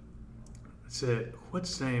what's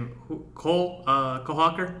his name? Cole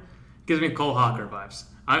Hawker? Gives me Cole Hawker vibes.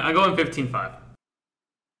 I go in 15-5.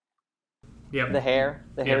 Yep. The hair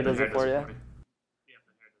does it for you.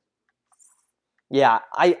 Yeah,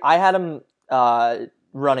 I had him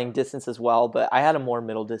running distance as well, but I had him more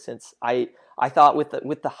middle distance. I thought with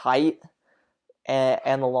the height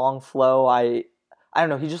and the long flow, I don't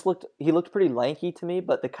know. He looked pretty lanky to me,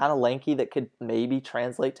 but the kind of lanky that could maybe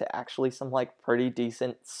translate to actually some like pretty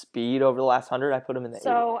decent speed over the last 100. I put him in the 80.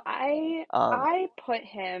 So I put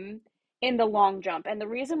him in the long jump, and the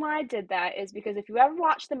reason why I did that is because if you ever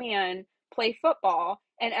watch the man play football,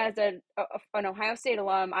 and as an Ohio State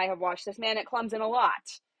alum, I have watched this man at Clemson a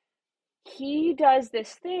lot. He does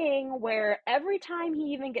this thing where every time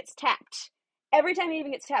he even gets tapped,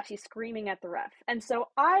 he's screaming at the ref. And so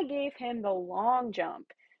I gave him the long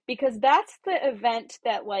jump because that's the event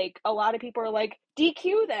that like a lot of people are like,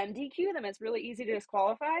 DQ them. It's really easy to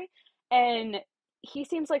disqualify. and he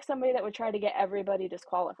seems like somebody that would try to get everybody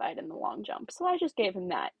disqualified in the long jump. So I just gave him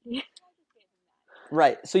that.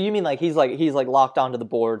 Right. So you mean like he's like locked onto the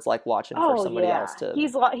boards, like watching for Oh somebody yeah, else to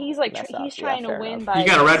he's like mess up. he's Yeah, trying to fair win enough. You by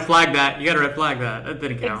got to red his flag that. You got to red flag that. That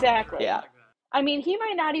didn't count. Yeah. exactly. I mean, he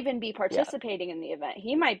might not even be Yeah. participating in the event.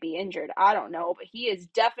 He might be injured. I don't know, but he is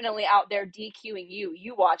definitely out there DQing you.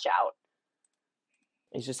 You watch out.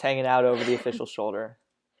 He's just hanging out over the official's shoulder.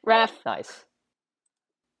 Ref. Nice.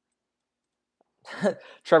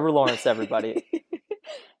 Trevor Lawrence, everybody.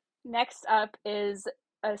 Next up is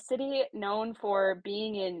a city known for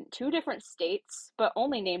being in two different states, but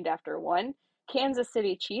only named after one, Kansas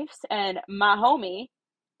City Chiefs, and my homie,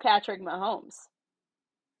 Patrick Mahomes.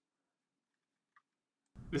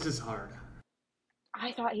 This is hard.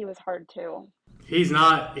 I thought he was hard too. He's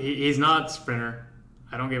not. He's not sprinter.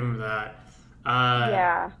 I don't give him that. Uh,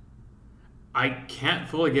 Yeah. I can't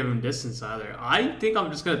fully give him distance either. I think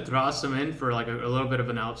I'm just gonna toss him in for like a little bit of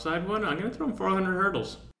an outside one. I'm gonna throw him 400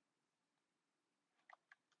 hurdles.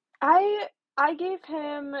 I gave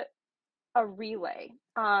him a relay.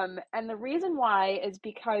 And the reason why is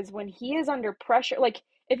because when he is under pressure, like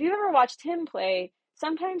if you ever watched him play,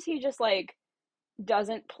 sometimes he just like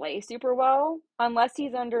doesn't play super well unless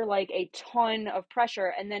he's under like a ton of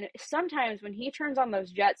pressure. And then sometimes when he turns on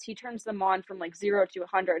those jets, he turns them on from like 0 to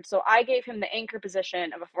 100. So I gave him the anchor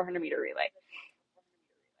position of a 400-meter relay.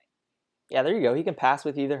 Yeah, there you go. He can pass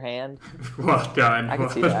with either hand. Well done. I can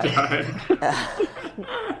see Well that.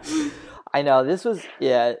 done. I know this was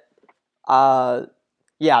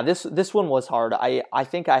this one was hard. I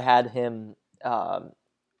think I had him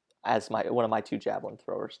as one of my two javelin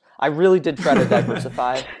throwers. I really did try to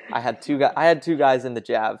diversify. I had two guys in the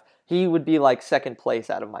jav. He would be like second place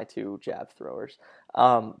out of my two jav throwers.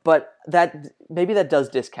 But maybe that does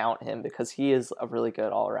discount him because he is a really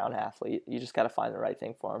good all around athlete. You just got to find the right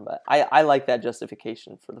thing for him. But I like that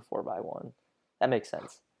justification for the 4x1. That makes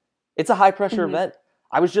sense. It's a high pressure event.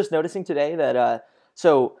 I was just noticing today that I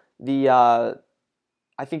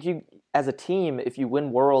think you as a team, if you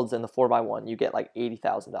win Worlds in the 4x1, you get like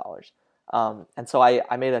 $80,000. And so I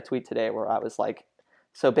made a tweet today where I was like,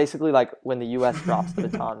 so basically like when the U.S. drops the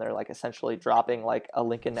baton, they're like essentially dropping like a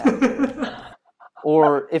Lincoln Navigator.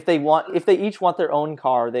 Or if they each want their own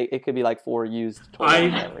car, it could be like 4 used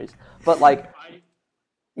Toyota Camrys. But like,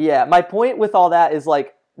 yeah, my point with all that is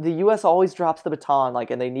like the U.S. always drops the baton, like,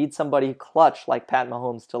 and they need somebody clutch like Pat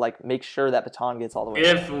Mahomes to like make sure that baton gets all the way.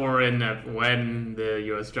 When the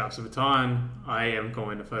U.S. drops a baton, I am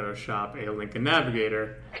going to Photoshop a Lincoln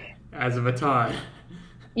Navigator as a baton.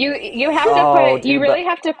 You have to put. Dude, you really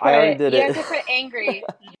have to put. I already did you it. have to put angry.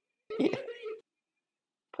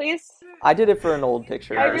 Please. I did it for an old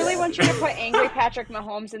picture. I really want you to put angry Patrick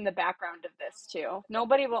Mahomes in the background of this too.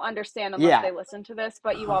 Nobody will understand unless they listen to this,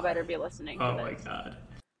 but you all better be listening to Oh this. my god.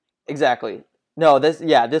 Exactly. No, this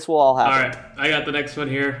will all happen. All right, I got the next one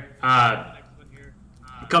here.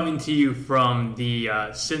 Coming to you from the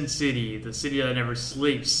Sin City, the city that never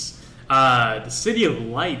sleeps, the city of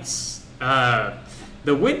lights,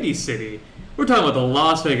 the Windy City. We're talking about the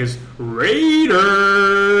Las Vegas Raiders.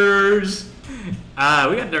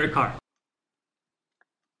 We got Derek Carr.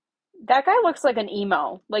 That guy looks like an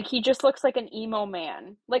emo. Like he just looks like an emo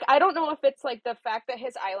man. Like I don't know if it's like the fact that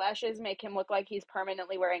his eyelashes make him look like he's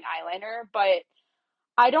permanently wearing eyeliner, but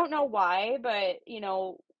I don't know why, but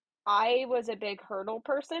I was a big hurdle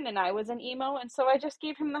person and I was an emo, and so I just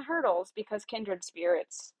gave him the hurdles because kindred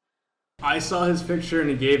spirits. I saw his picture and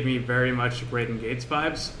it gave me very much Braden Gates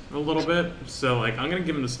vibes a little bit. So like I'm gonna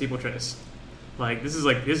give him the steeplechase. Like this is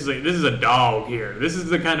a dog here. This is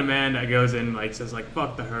the kind of man that goes in like says like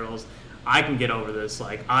fuck the hurdles. I can get over this.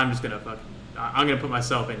 Like I'm gonna put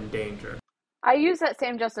myself in danger. I use that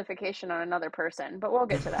same justification on another person, but we'll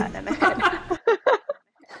get to that in a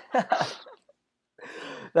minute.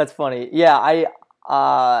 That's funny. Yeah,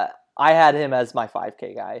 I had him as my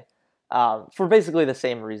 5K guy. For basically the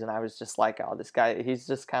same reason. I was just like, oh, this guy, he's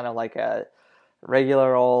just kind of like a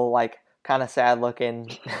regular old, like, kind of sad looking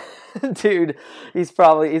dude. He's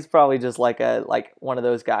probably just like one of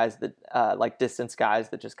those guys that like distance guys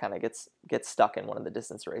that just kind of gets stuck in one of the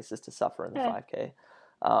distance races to suffer in the 5K.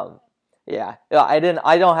 Yeah, I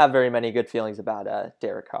don't have very many good feelings about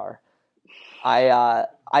Derek Carr. I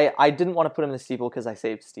didn't want to put him in the steeple because I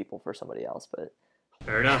saved steeple for somebody else, but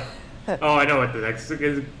fair enough. Oh, I know what the next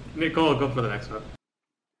is. Nicole, go for the next one.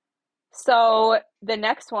 So the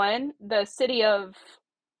next one, the city of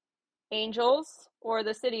angels or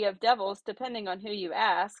the city of devils, depending on who you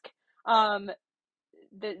ask.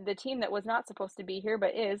 The team that was not supposed to be here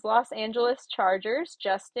but is Los Angeles Chargers.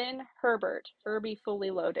 Justin Herbert, Herbie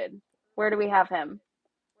fully loaded. Where do we have him?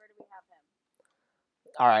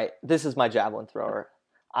 All right, this is my javelin thrower.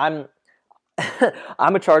 I'm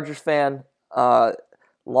I'm a Chargers fan.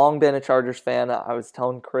 Long been a Chargers fan. I was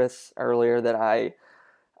telling Chris earlier that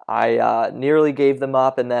I nearly gave them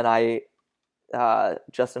up, and then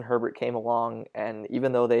Justin Herbert came along, and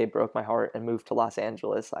even though they broke my heart and moved to Los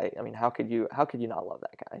Angeles, I mean, how could you not love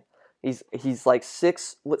that guy? He's like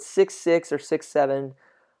 6'6" or 6'7".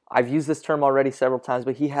 I've used this term already several times,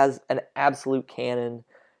 but he has an absolute cannon.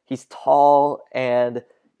 He's tall and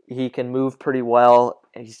he can move pretty well.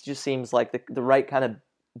 And he just seems like the right kind of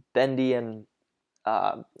bendy and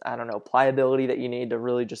I don't know, pliability that you need to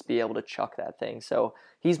really just be able to chuck that thing. So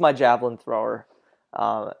he's my javelin thrower,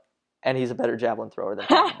 and he's a better javelin thrower than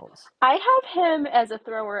Pat Mahomes. I have him as a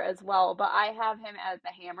thrower as well, but I have him as the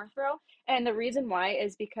hammer throw. And the reason why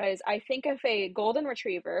is because I think if a golden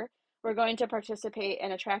retriever were going to participate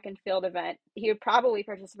in a track and field event, he would probably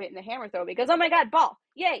participate in the hammer throw because, oh my God, ball,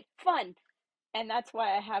 yay, fun. And that's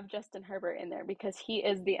why I have Justin Herbert in there because he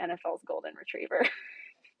is the NFL's golden retriever.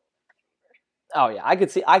 Oh yeah, I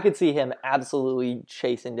could see him absolutely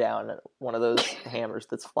chasing down one of those hammers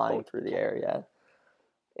that's flying through the air.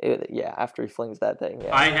 Yeah, after he flings that thing.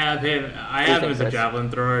 Yeah. I have him. I What do you have him think, as a Chris? javelin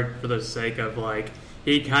thrower for the sake of like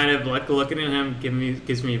he kind of like looking at him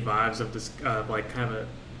gives me vibes of this like kind of a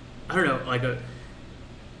I don't know like a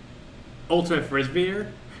ultimate frisbeer.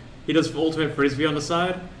 He does ultimate frisbee on the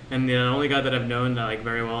side, and the only guy that I've known that like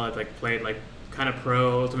very well, like played like kind of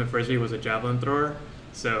pro ultimate frisbee was a javelin thrower.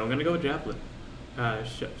 So I'm gonna go with javelin.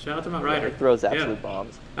 Shout out to my Yeah, rider. he throws Yeah. absolute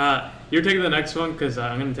bombs. You're taking the next one because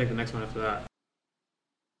I'm gonna take the next one after that.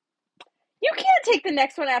 You can't take the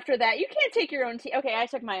next one after that. You can't take your own team. Okay, I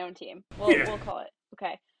took my own team. Yeah. We'll call it.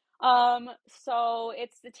 Okay. So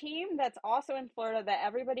it's the team that's also in Florida that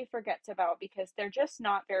everybody forgets about because they're just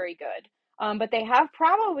not very good. But they have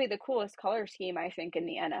probably the coolest color scheme, I think, in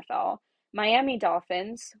the NFL. Miami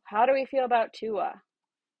Dolphins. How do we feel about Tua?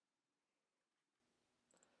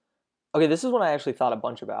 Okay, this is one I actually thought a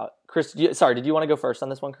bunch about. Chris, sorry, did you want to go first on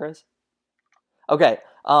this one, Chris? Okay.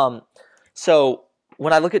 So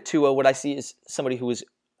when I look at Tua, what I see is somebody who is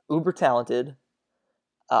uber talented,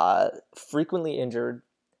 frequently injured,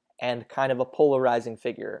 and kind of a polarizing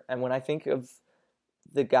figure. And when I think of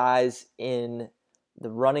the guys in the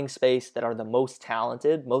running space that are the most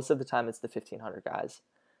talented, most of the time it's the 1500 guys.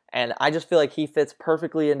 And I just feel like he fits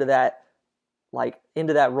perfectly into that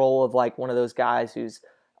role of like one of those guys who's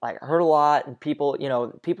like hurt a lot, and people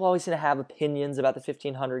always seem to have opinions about the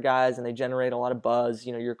 1500 guys, and they generate a lot of buzz.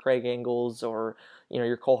 Your Craig Ingles or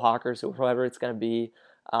your Cole Hawkers or whoever it's going to be.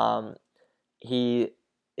 He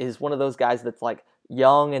is one of those guys that's like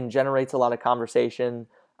young and generates a lot of conversation.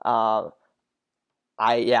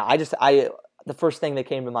 The first thing that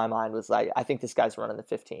came to my mind was like, I think this guy's running the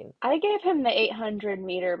 15. I gave him the 800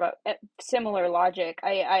 meter, but similar logic.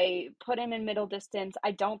 I put him in middle distance.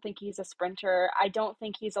 I don't think he's a sprinter. I don't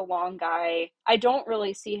think he's a long guy. I don't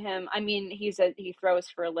really see him. I mean, he throws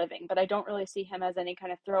for a living, but I don't really see him as any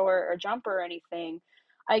kind of thrower or jumper or anything.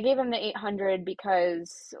 I gave him the 800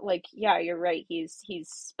 because, like, yeah, you're right. He's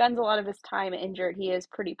spends a lot of his time injured. He is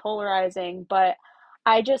pretty polarizing, but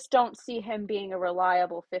I just don't see him being a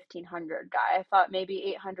reliable 1500 guy. I thought maybe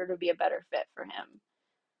 800 would be a better fit for him.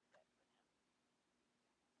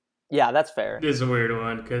 Yeah, that's fair. This is a weird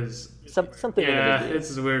one because Something in the yeah, middle. this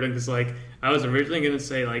is a weird one because like I was originally gonna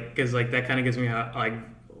say like because like that kind of gives me like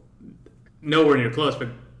nowhere near close, but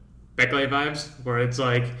Beckley vibes where it's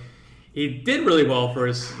like he did really well for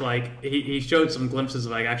his like he showed some glimpses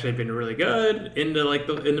of like actually being really good into like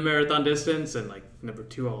in the marathon distance and like number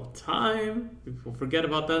 2 all time. People forget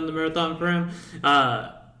about that in the marathon for him.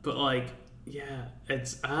 But like yeah,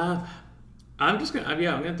 it's I'm just gonna I'm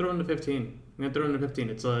gonna throw in the 15. I'm gonna throw in the 15.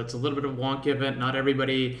 It's a little bit of a wonky event. Not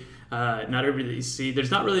everybody see.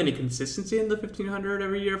 There's not really any consistency in the 1500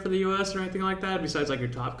 every year for the U.S. or anything like that. Besides like your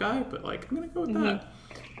top guy, but like I'm gonna go with that.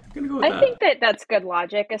 I'm gonna go with I that. think that that's good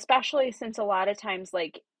logic, especially since a lot of times,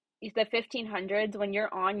 like the 1500s, when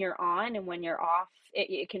you're on, and when you're off,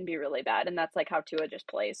 it can be really bad. And that's like how Tua just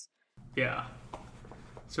plays. Yeah.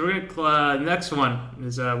 So we're gonna next one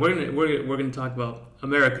is we're gonna talk about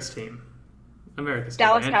America's team. America's team.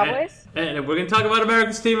 Dallas Cowboys? And we're going to talk about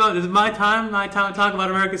America's team. This is my time to talk about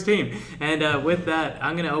America's team. And with that,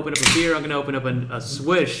 I'm going to open up a beer. I'm going to open up a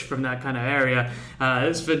swish from that kind of area.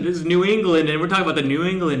 This is New England, and we're talking about the New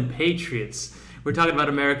England Patriots. We're talking about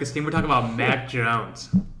America's team. We're talking about Mac Jones.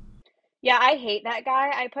 Yeah, I hate that guy.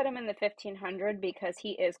 I put him in the 1500 because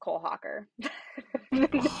he is Cole Hawker.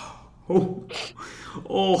 Oh.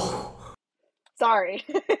 Oh. Sorry.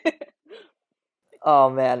 Oh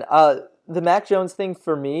man, the Mac Jones thing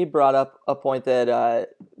for me brought up a point that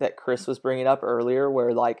Chris was bringing up earlier,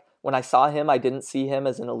 where like when I saw him, I didn't see him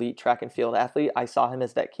as an elite track and field athlete. I saw him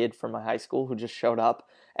as that kid from my high school who just showed up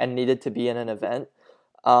and needed to be in an event.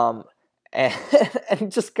 Um, and,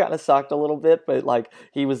 and just kind of sucked a little bit, but like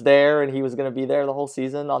he was there and he was going to be there the whole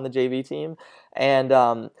season on the JV team.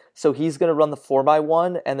 And so he's going to run the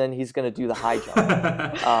 4x1 and then he's going to do the high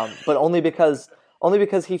jump. But only because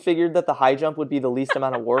he figured that the high jump would be the least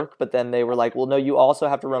amount of work, but then they were like, well, no, you also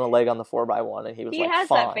have to run a leg on the 4x1. And he was He like, has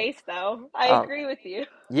fine. that face, though. I agree with you.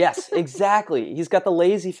 Yes, exactly. He's got the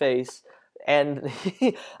lazy face. And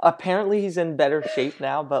apparently he's in better shape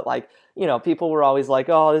now, but like, you know, people were always like,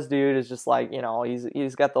 oh, this dude is just like, you know,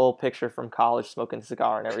 he's got the old picture from college smoking a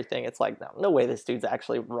cigar and everything. It's like, no way this dude's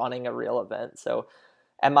actually running a real event. So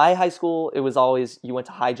at my high school, it was always you went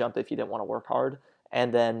to high jump if you didn't want to work hard,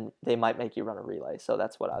 and then they might make you run a relay. So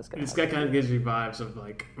that's what I was going to This guy kind of gives me vibes of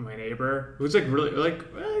like my neighbor who's like really like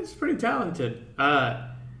he's pretty talented.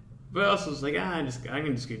 But also it's like I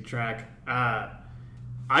can just do track.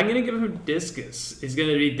 I'm gonna give him discus. He's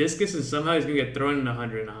gonna be discus, and somehow he's gonna get thrown in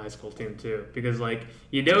 100 in a high school team too. Because like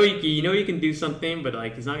you know he can do something, but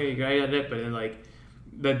like he's not gonna be great at it. But then like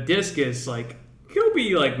the discus, like he'll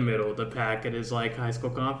be like middle of the pack at his like high school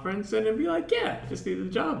conference, and it'll be like just do the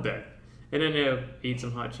job there. And then he'll eat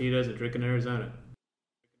some hot Cheetos and drink in Arizona.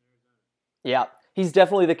 Yeah, he's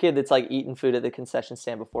definitely the kid that's like eating food at the concession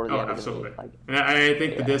stand before the end of the meet. Like, and I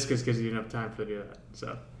think the discus gives you enough time to do that.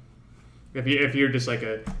 So. If you're just like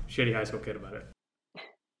a shitty high school kid about it.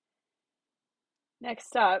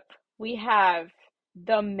 Next up, we have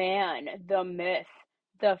the man, the myth,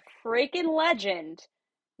 the freaking legend,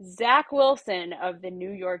 Zach Wilson of the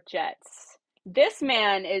New York Jets. This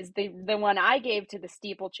man is the one I gave to the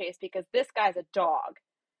steeplechase because this guy's a dog.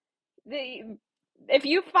 If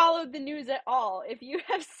you followed the news at all, if you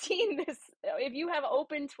have seen this, if you have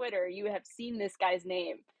opened Twitter, you have seen this guy's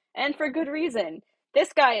name. And for good reason.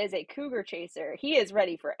 This guy is a cougar chaser. He is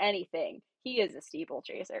ready for anything. He is a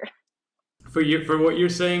steeplechaser. For what you're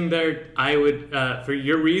saying there, I would for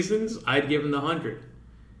your reasons, I'd give him the 100.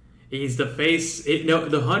 He's the face. The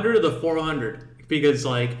 100 or the 400 because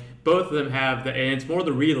like both of them have and it's more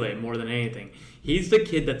the relay more than anything. He's the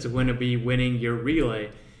kid that's going to be winning your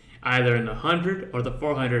relay, either in the 100 or the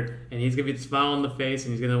 400, and he's gonna be the smile on the face,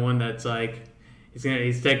 and he's gonna be the one that's like he's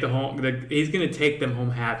gonna take them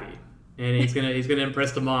home happy. And he's gonna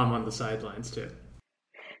impress the mom on the sidelines too.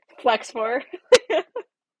 Flex for.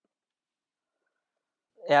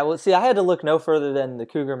 Yeah, well, see, I had to look no further than the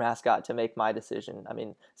Cougar mascot to make my decision. I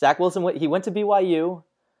mean, Zach Wilson, he went to BYU.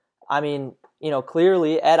 I mean, you know,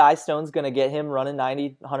 clearly Ed Eyestone's going to get him running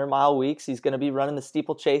 90, 100-mile weeks. He's going to be running the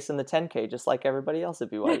steeplechase and the 10K just like everybody else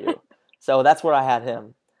at BYU. So that's where I had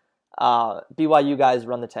him. BYU guys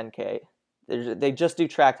run the 10K. They just do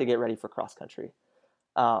track to get ready for cross country.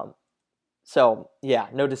 So, yeah,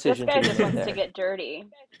 no decision. This guy just wants to get dirty.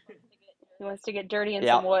 He wants to get dirty in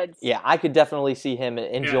some woods. Yeah, I could definitely see him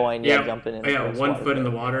enjoying jumping in. Yeah, 1 foot in the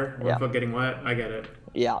water, 1 foot getting wet. I get it.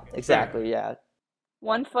 Yeah, exactly, yeah.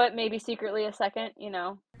 1 foot, maybe secretly a second, you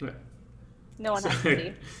know. No one has to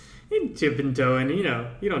see. You tip and toe, and you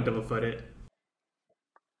don't double foot it.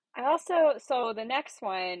 So the next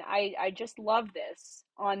one, I just love this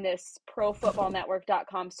on this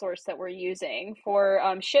profootballnetwork.com source that we're using for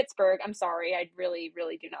Schittsburg. I'm sorry, I really,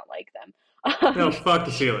 really do not like them. No, fuck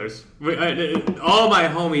the Steelers. All my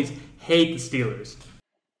homies hate the Steelers.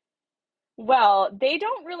 Well, they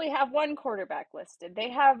don't really have one quarterback listed. They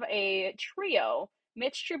have a trio.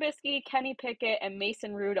 Mitch Trubisky, Kenny Pickett, and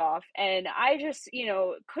Mason Rudolph. And I just,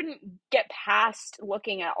 couldn't get past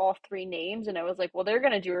looking at all three names. And I was like, well, they're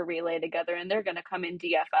going to do a relay together and they're going to come in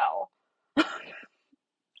DFL.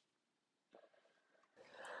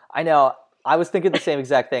 I know. I was thinking the same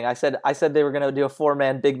exact thing. I said they were going to do a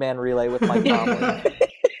 4-man, big man relay with Mike Tomlin.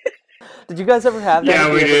 Did you guys ever have that?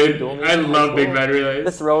 Yeah, we did. I love big man relays.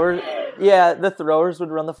 The throwers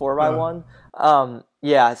would run the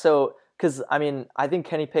 4x1. So... Because, I think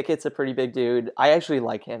Kenny Pickett's a pretty big dude. I actually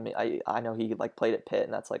like him. I know he, played at Pitt,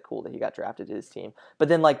 and that's, cool that he got drafted to his team. But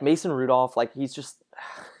then, Mason Rudolph, he's just...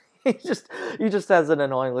 he just has an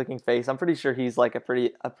annoying-looking face. I'm pretty sure he's, a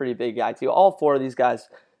pretty big guy, too. All four of these guys,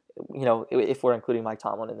 if we're including Mike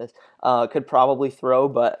Tomlin in this, could probably throw,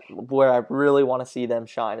 but where I really want to see them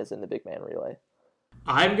shine is in the big man relay.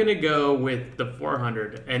 I'm going to go with the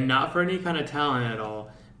 400, and not for any kind of talent at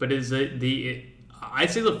all, but is I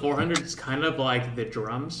say the 400 is kind of like the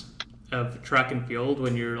drums of track and field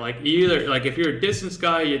when you're if you're a distance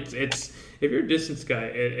guy, it's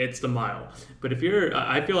the mile. But if you're,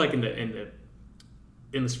 I feel like in the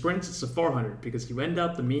In the sprints, it's the 400 because you end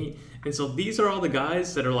up the meet. And so these are all the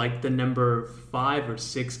guys that are like the number 5 or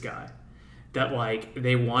 6 guy that like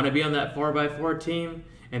they want to be on that 4x4 team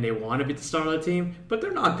and they want to be the star of the team, but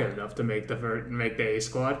they're not good enough to make the A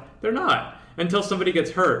squad. They're not until somebody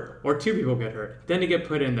gets hurt or 2 people get hurt. Then they get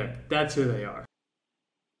put in there. That's who they are.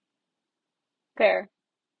 Fair.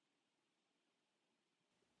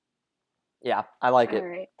 Yeah, I like All it.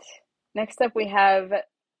 right. Next up, we have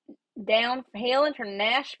hailing from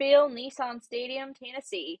Nashville, Nissan Stadium,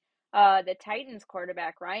 Tennessee, the Titans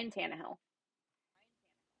quarterback, Ryan Tannehill.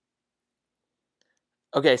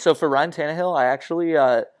 Okay, so for Ryan Tannehill, I actually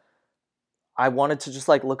I wanted to just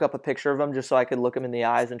like look up a picture of him just so I could look him in the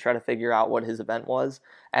eyes and try to figure out what his event was.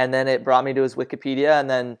 And then it brought me to his Wikipedia, and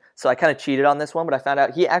then so I kind of cheated on this one, but I found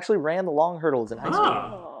out he actually ran the long hurdles in high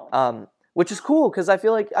school. Oh. Which is cool because I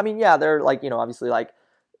feel like, I mean, yeah, they're like, obviously like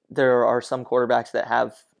there are some quarterbacks that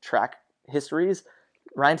have track histories.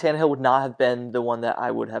 Ryan Tannehill would not have been the one that I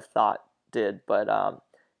would have thought did, but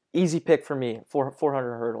easy pick for me.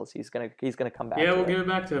 400 hurdles. He's gonna come back. Yeah, we'll give it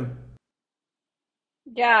back to him.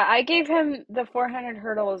 Yeah, I gave him the 400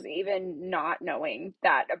 hurdles even not knowing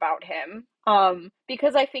that about him.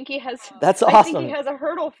 Because I think he has That's I think awesome. he has a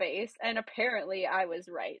hurdle face, and apparently I was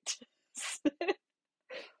right.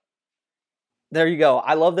 There you go.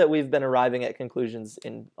 I love that we've been arriving at conclusions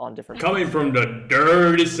on different. Coming from the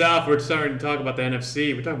dirty South, we're starting to talk about the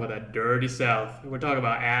NFC. We're talking about that dirty South. We're talking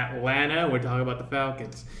about Atlanta. We're talking about the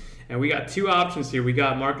Falcons. And we got 2 options here. We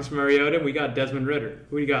got Marcus Mariota and we got Desmond Ridder.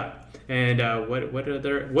 Who do you got? And what are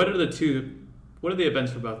the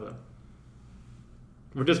events for both of them?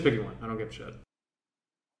 We're just picking one. I don't give a shit.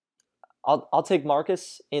 I'll take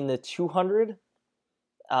Marcus in the 200.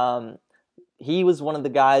 He was one of the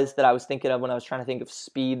guys that I was thinking of when I was trying to think of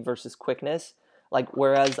speed versus quickness. Like,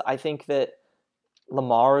 whereas I think that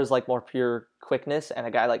Lamar is like more pure quickness and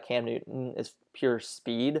a guy like Cam Newton is pure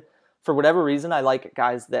speed. For whatever reason, I like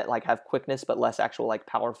guys that like have quickness but less actual like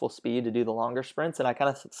powerful speed to do the longer sprints. And I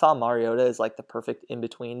kind of saw Mariota as like the perfect in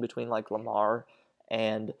between like Lamar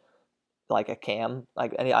and like a Cam.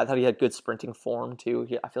 Like, and I thought he had good sprinting form too.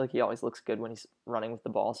 I feel like he always looks good when he's running with the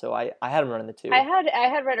ball. So I had him running the 2. I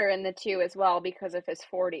had Ritter in the 2 as well because of his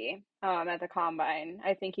 40 at the combine.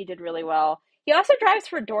 I think he did really well. He also drives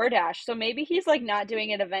for DoorDash, so maybe he's like not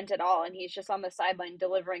doing an event at all and he's just on the sideline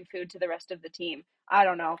delivering food to the rest of the team. I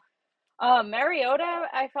don't know. Mariota,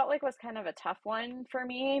 I felt like was kind of a tough one for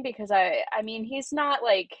me because I mean he's not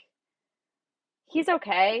like he's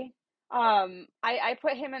okay. I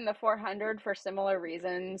put him in the 400 for similar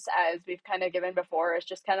reasons as we've kind of given before. It's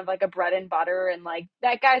just kind of like a bread and butter, and like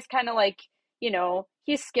that guy's kind of like,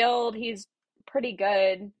 he's skilled, he's pretty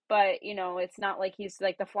good, but it's not like he's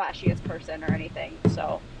like the flashiest person or anything.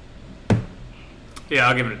 So yeah,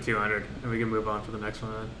 I'll give it a 200, and we can move on to the next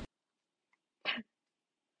one then.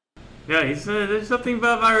 Yeah, there's something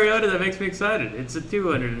about Mariota that makes me excited. It's a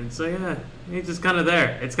 200, and so yeah, he's just kind of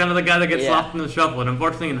there. It's kind of the guy that gets lost in the shuffle. And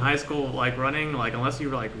unfortunately, in high school, like running, like unless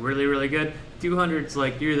you're like really, really good, 200's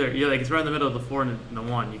like you're like it's right in the middle of the 4 and the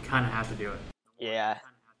 1. You kind of have to do it. Yeah,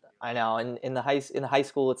 I know. And in the high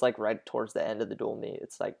school, it's like right towards the end of the dual meet.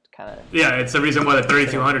 It's like kind of it's the reason why the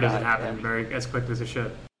 3200 doesn't happen very as quick as it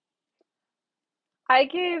should. I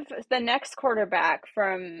give the next quarterback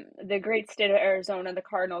from the great state of Arizona, the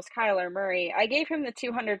Cardinals, Kyler Murray. I gave him the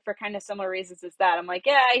 200 for kind of similar reasons as that. I'm like,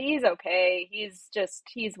 yeah, he's okay. He's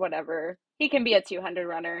whatever. He can be a 200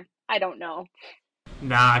 runner. I don't know.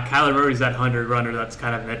 Nah, Kyler Murray's that 100 runner that's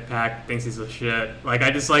kind of mid-pack, thinks he's a shit. Like,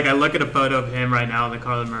 I look at a photo of him right now on the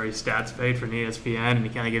Kyler Murray stats page for ESPN, and he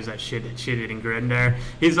kind of gives that shit-eating grin there.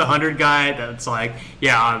 He's the 100 guy that's like,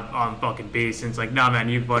 yeah, I'm fucking beast. And it's like, nah, man,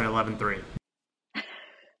 you've won 11-3.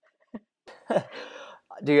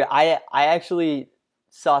 Dude, I actually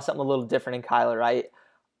saw something a little different in Kyler.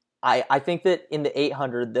 I think that in the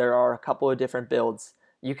 800 there are a couple of different builds.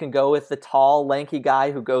 You can go with the tall, lanky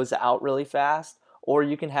guy who goes out really fast, or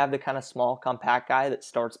you can have the kind of small, compact guy that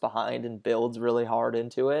starts behind and builds really hard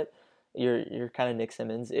into it. You're kind of Nick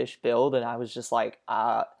Simmons-ish build, and I was just like,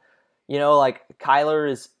 like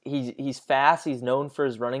Kyler he's fast, he's known for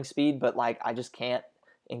his running speed, but like I just can't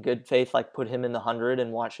in good faith like put him in the 100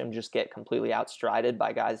 and watch him just get completely outstrided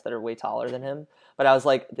by guys that are way taller than him. But I was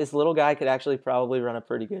like, this little guy could actually probably run a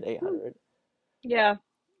pretty good 800. Yeah.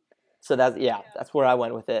 So that's where I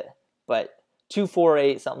went with it. But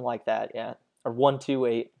 248, something like that, yeah, or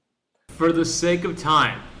 128. For the sake of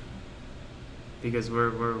time, because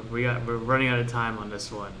we're running out of time on this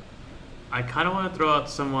one, I kind of want to throw out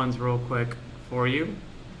some ones real quick for you.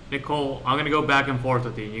 Nicole, I'm going to go back and forth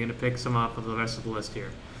with you. You're going to pick some up for the rest of the list here.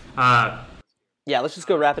 Yeah, let's just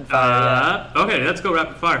go rapid fire. Yeah. Okay, let's go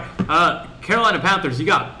rapid fire. Carolina Panthers, you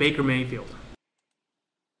got Baker Mayfield.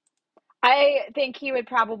 I think he would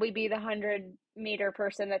probably be the 100-meter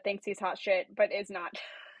person that thinks he's hot shit, but is not.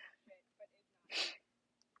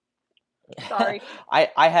 Sorry.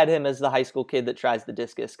 I had him as the high school kid that tries the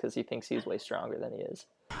discus because he thinks he's way stronger than he is.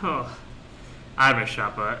 Oh, I have a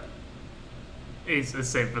shot, but he's the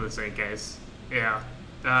same for the same case. Yeah.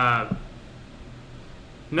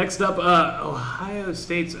 Next up, Ohio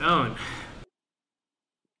State's own.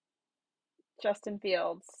 Justin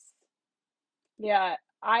Fields. Yeah,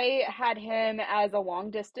 I had him as a long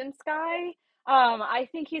distance guy. I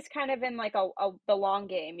think he's kind of in like the long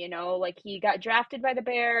game, you know, like he got drafted by the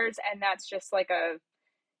Bears, and that's just like a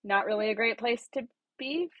not really a great place to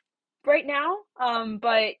be right now.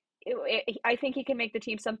 But I think he can make the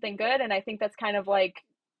team something good, and I think that's kind of like,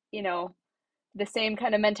 you know, the same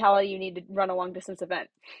kind of mentality you need to run a long distance event.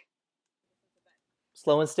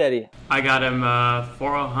 Slow and steady. I got him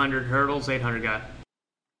 400 hurdles, 800 guy.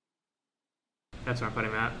 That's where I'm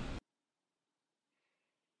putting him at.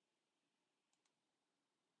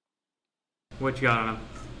 What you got on him,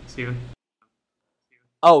 Steven?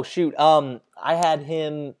 Oh shoot. I had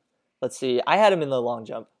him. Let's see. I had him in the long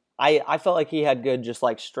jump. I felt like he had good, just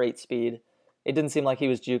like straight speed. It didn't seem like he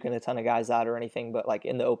was juking a ton of guys out or anything, but like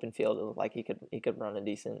in the open field, it looked like he could run a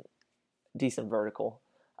decent vertical.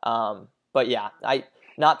 But yeah, I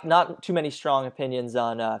not too many strong opinions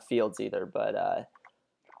on Fields either, but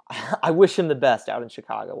I wish him the best out in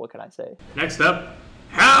Chicago. What can I say? Next up,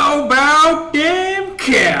 how about them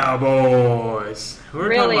Cowboys? We're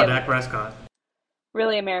Really talking about Dak Prescott.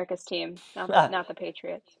 Really America's team, not the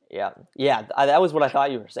Patriots. Yeah, that was what I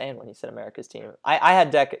thought you were saying when you said America's team. I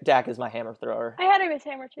had Dak as my hammer thrower. I had him as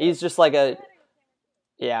hammer too. He's just like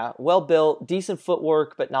well built, decent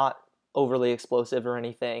footwork, but not overly explosive or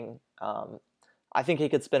anything. I think he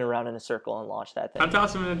could spin around in a circle and launch that thing. I'm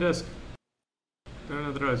tossing him in a disc. Throwing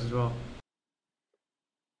in the throws as well.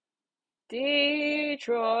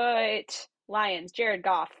 Detroit Lions, Jared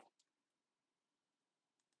Goff.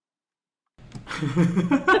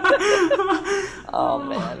 Oh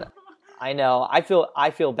man, I know. I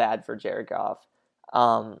feel bad for Jared Goff.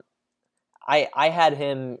 I had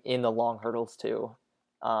him in the long hurdles too.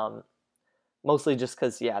 Mostly just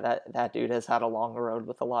because, that dude has had a long road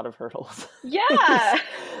with a lot of hurdles. Yeah.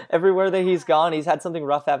 Everywhere that he's gone, he's had something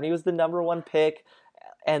rough happen. He was the number one pick,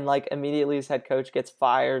 and like immediately his head coach gets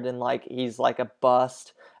fired, and like he's like a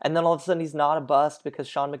bust. And then all of a sudden he's not a bust because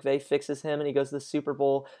Sean McVay fixes him, and he goes to the Super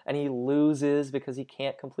Bowl, and he loses because he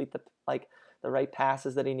can't complete the right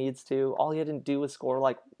passes that he needs to. All he had to do was score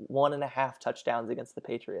like 1.5 touchdowns against the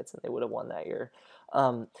Patriots, and they would have won that year.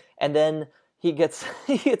 And then he gets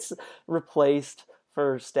replaced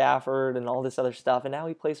for Stafford and all this other stuff, and now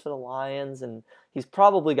he plays for the Lions, and he's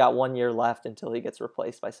probably got 1 year left until he gets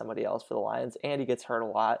replaced by somebody else for the Lions, and he gets hurt a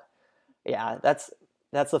lot. Yeah, that's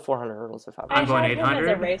the 400 hurdles. If I'm going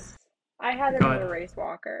 800. I had him as a race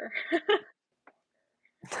walker.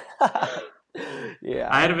 Yeah,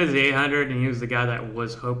 I had him as 800, and he was the guy that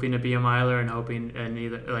was hoping to be a miler and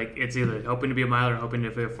it's either hoping to be a miler or hoping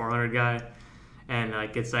to be a 400 guy, and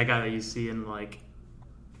like it's that guy that you see in like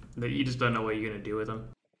that you just don't know what you're gonna do with him.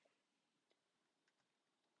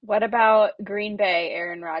 What about Green Bay,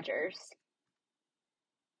 Aaron Rodgers?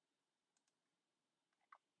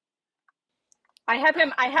 I have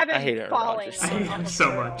him hate falling. I hate him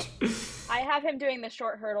so much. I have him doing the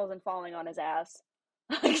short hurdles and falling on his ass.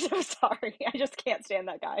 I'm so sorry. I just can't stand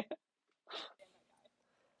that guy.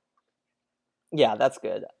 Yeah, that's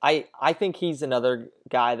good. I think he's another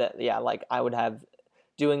guy that like I would have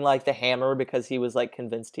doing like the hammer because he was like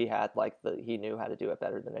convinced he had he knew how to do it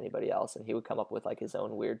better than anybody else, and he would come up with like his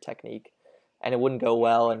own weird technique, and it wouldn't go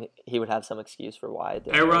well, and he would have some excuse for why it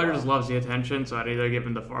didn't. Aaron Rodgers loves the attention, so I'd either give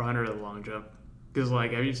him the 400 or the long jump. Because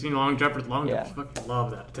like, have you seen long jumpers? Long jumpers fucking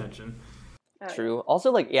love that attention. True.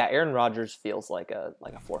 Also, Aaron Rodgers feels like a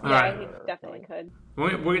 400. Yeah, he definitely could.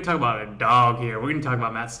 We're gonna talk about a dog here. We're gonna talk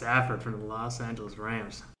about Matt Stafford from the Los Angeles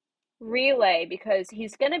Rams. Relay, because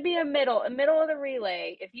he's going to be a middle of the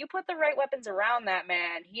relay. If you put the right weapons around that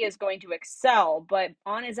man, he is going to excel. But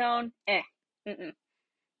on his own, Mm-mm.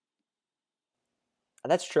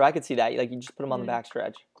 That's true. I could see that. Like you just put him on the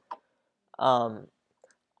backstretch.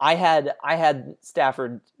 I had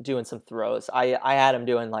Stafford doing some throws. I had him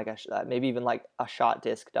doing like maybe even like a shot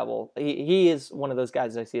disc double. He is one of those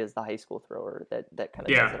guys I see as the high school thrower that kind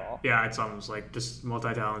of does it all. Yeah, it's almost like just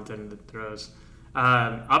multi-talented in the throws.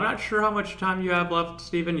 I'm not sure how much time you have left,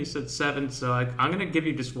 Steven. You said 7, so I'm going to give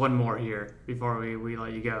you just one more here before we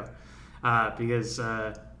let you go, because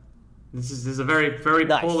this is a very, very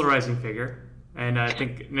nice. polarizing figure. And I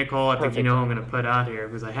think Nicole, I think you Perfect. know who I'm going to put out here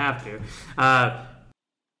because I have to.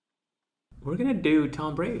 We're going to do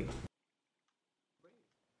Tom Brady.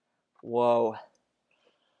 Whoa.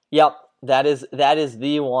 Yep, that is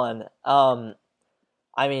the one.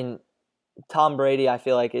 I mean, Tom Brady, I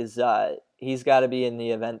feel like is he's got to be in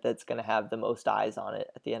the event that's going to have the most eyes on it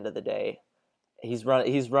at the end of the day. He's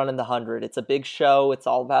running the 100. It's a big show. It's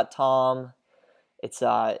all about Tom. It's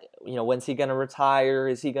when's he going to retire?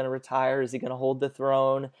 Is he going to retire? Is he going to hold the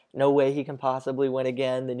throne? No way he can possibly win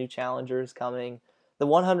again. The new challenger is coming. The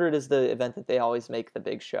 100 is the event that they always make the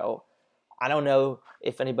big show. I don't know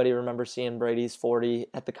if anybody remembers seeing Brady's 40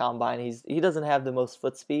 at the combine. He doesn't have the most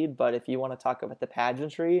foot speed, but if you want to talk about the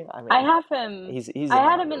pageantry, I I mean, have him. he's I in the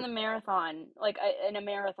had him in 100. the marathon, like in a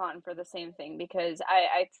marathon for the same thing because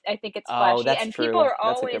I think it's Oh, flashy that's and people true. are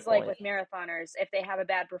That's a good always like point. with marathoners if they have a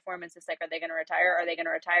bad performance, it's like are they going to retire? Are they going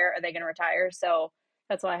to retire? Are they going to retire? So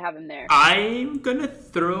that's why I have him there. I'm gonna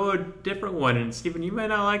throw a different one, and Stephen, you might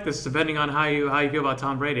not like this, depending on how you feel about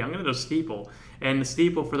Tom Brady. I'm gonna go steeple, and the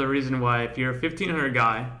steeple for the reason why if you're a 1500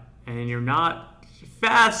 guy and you're not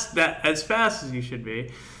as fast as you should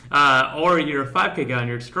be, or you're a 5K guy and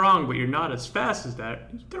you're strong but you're not as fast as that,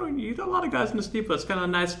 you throw a lot of guys in the steeple. It's kind of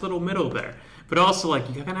a nice little middle there. But also, like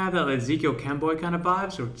you kind of have that Ezekiel Kemboy kind of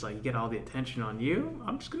vibe, so it's like you get all the attention on you.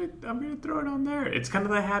 I'm gonna throw it on there. It's kind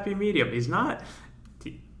of the happy medium. He's not.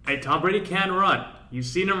 Hey, Tom Brady can run. You've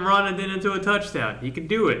seen him run and then into a touchdown. He can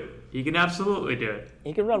do it. He can absolutely do it.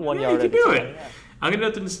 He can run one Yeah, he yard can at a do time. it. Yeah. I'm gonna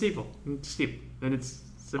do it in the steeple. And it's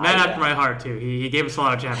a man after my heart too. He gave us a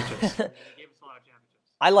lot of championships.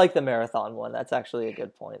 I like the marathon one. That's actually a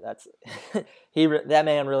good point. That's that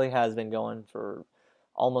man really has been going for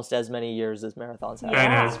almost as many years as marathons have. Yeah,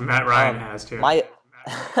 I know. It's Matt Ryan Um, has too. my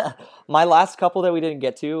my last couple that we didn't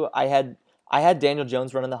get to, I had Daniel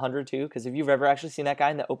Jones running the 100 too, because if you've ever actually seen that guy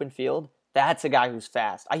in the open field, that's a guy who's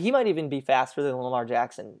fast. He might even be faster than Lamar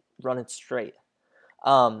Jackson running straight.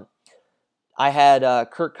 Um, I had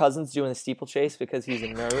Kirk Cousins doing the steeplechase because he's a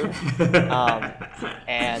nerd,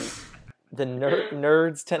 and the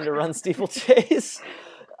nerds tend to run steeplechase.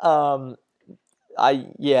 Um,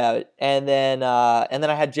 and then I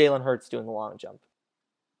had Jalen Hurts doing the long jump.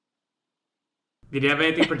 Did you have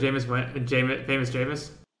anything for famous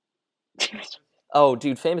Jameis? Oh,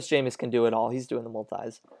 dude, famous Jameis can do it all. He's doing the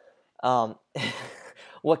multis. Um,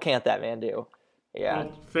 what can't that man do? Yeah.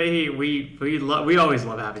 Well, Fahy, we always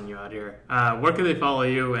love having you out here. Where can they follow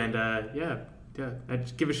you? And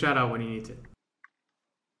just give a shout out when you need to.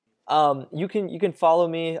 You can follow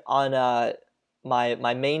me on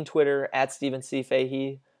my main Twitter at Stephen C.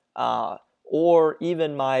 Fahy, or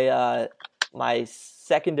even my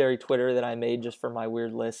secondary Twitter that I made just for my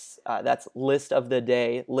weird lists. That's list of the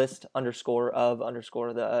day, list underscore of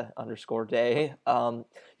underscore the underscore day.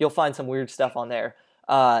 You'll find some weird stuff on there.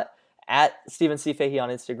 At Stephen C. Fahy on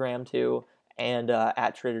Instagram too, and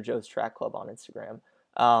at Trader Joe's Track Club on Instagram.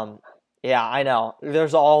 Yeah, I know.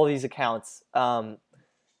 There's all these accounts.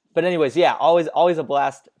 But anyways, yeah, always a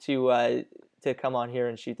blast to come on here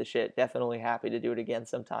and shoot the shit. Definitely happy to do it again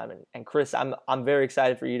sometime. And Chris, I'm very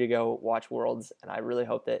excited for you to go watch Worlds, and I really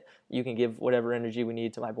hope that you can give whatever energy we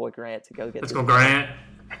need to my boy Grant to go get. Let's go, Grant.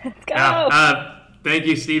 Let's go. Thank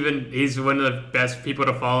you, Stephen. He's one of the best people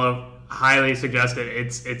to follow. Highly suggested.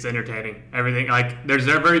 It's entertaining. Everything there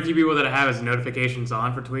are very few people that I have as notifications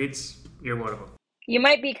on for tweets. You're one of them. You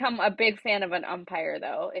might become a big fan of an umpire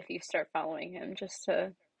though if you start following him, just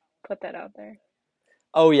to put that out there.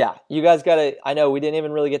 Oh yeah, you guys gotta. I know we didn't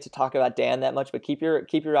even really get to talk about Dan that much, but keep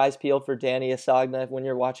your eyes peeled for Danny Asagna when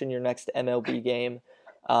you're watching your next MLB game.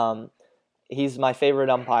 He's my favorite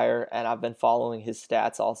umpire, and I've been following his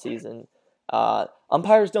stats all season.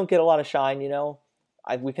 Umpires don't get a lot of shine, you know.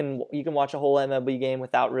 You can watch a whole MLB game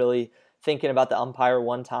without really thinking about the umpire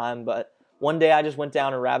one time, but one day I just went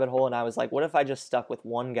down a rabbit hole and I was like, what if I just stuck with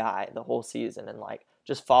one guy the whole season and like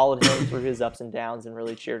just followed him through his ups and downs and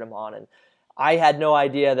really cheered him on? And I had no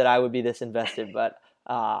idea that I would be this invested, but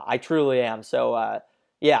I truly am. So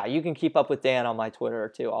yeah, you can keep up with Dan on my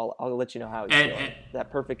Twitter too. I'll let you know how he's doing.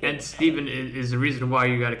 That perfect game. And Steven, is the reason why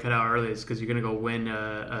you got to cut out early is because you're gonna go win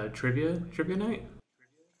a trivia night.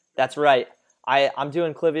 That's right. I'm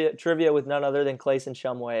doing trivia with none other than Clayson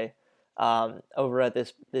Shumway over at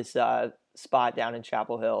this spot down in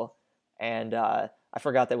Chapel Hill, and I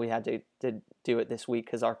forgot that we had to do it this week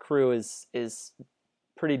because our crew is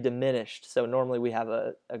pretty diminished. So normally we have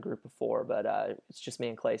a group of 4, but it's just me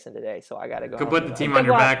and Clayson today. So I got to go. Go put the team on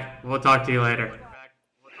your back. We'll talk to you later.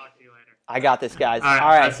 I got this, guys. All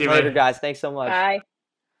right, later, guys. Thanks so much. Bye.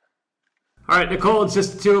 All right, Nicole, it's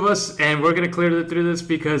just the two of us, and we're gonna clear through this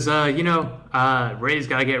because Ray's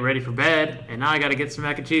gotta get ready for bed, and now I gotta get some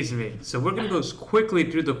mac and cheese in me. So we're gonna go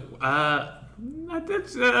quickly through the.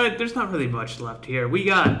 There's not really much left here. We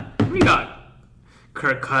got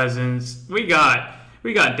Kirk Cousins. We got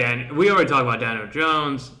Dan. We already talked about Daniel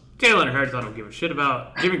Jones. Jalen Hurts. I don't give a shit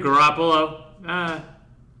about. Jimmy Garoppolo.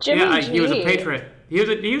 Jimmy G. He was a Patriot.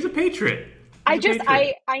 He was a Patriot.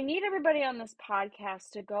 I need everybody on this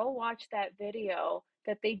podcast to go watch that video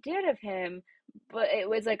that they did of him, but it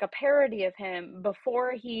was like a parody of him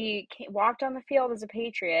before he walked on the field as a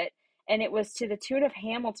Patriot, and it was to the tune of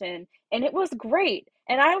Hamilton, and it was great,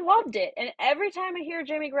 and I loved it. And every time I hear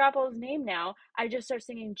Jimmy Garoppolo's name now, I just start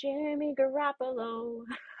singing Jimmy Garoppolo.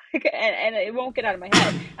 And it won't get out of my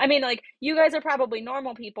head. I mean, like, you guys are probably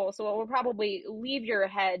normal people, so it will probably leave your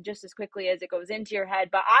head just as quickly as it goes into your head,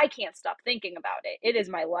 but I can't stop thinking about it. It is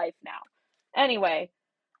my life now. Anyway,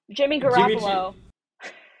 Jimmy Garoppolo.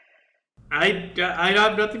 I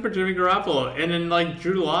have nothing for Jimmy Garoppolo. And then, like,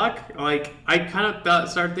 Drew Lock, like, I kind of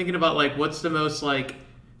started thinking about, like, what's the most, like,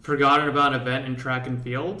 forgotten about event in track and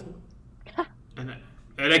field? and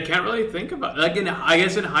I can't really think about, like, I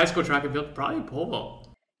guess in high school track and field, probably pole vault.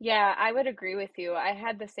 Yeah, I would agree with you. I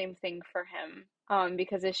had the same thing for him,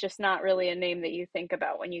 because it's just not really a name that you think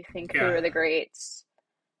about when you think who are the greats.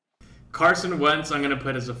 Carson Wentz, I'm gonna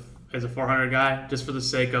put as a 400 guy, just for the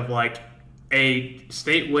sake of like a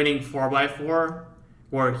state-winning 4x4,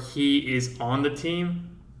 where he is on the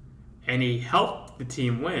team and he helped the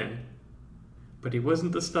team win, but he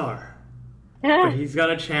wasn't the star. But he's got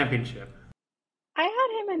a championship. I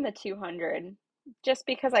had him in the 200. Just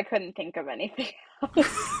because I couldn't think of anything else.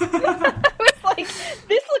 I was like,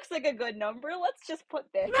 this looks like a good number. Let's just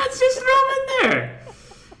put this. Let's just throw him in there.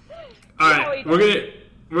 All right,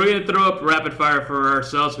 we're gonna throw up rapid fire for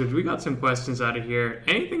ourselves because we got some questions out of here.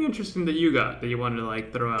 Anything interesting that you got that you wanted to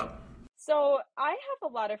like throw out? So I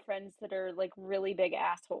have a lot of friends that are like really big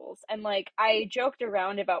assholes, and like I joked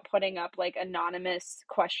around about putting up like anonymous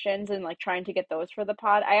questions and like trying to get those for the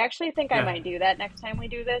pod. I actually think I might do that next time we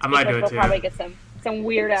do this. I might do it we'll too. Probably get some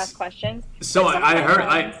weird ass questions. So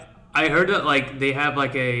I heard that like they have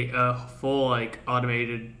like a full like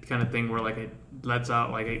automated kind of thing where like it lets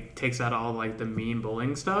out like it takes out all like the mean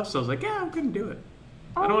bullying stuff. So I was like, yeah, I'm gonna do it.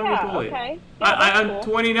 I don't want to be bullied. Okay. Yeah, I'm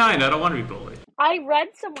 29. I don't want to be bullied. I read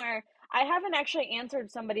somewhere. I haven't actually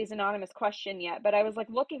answered somebody's anonymous question yet, but I was like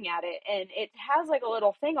looking at it, and it has like a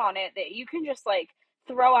little thing on it that you can just like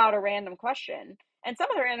throw out a random question. And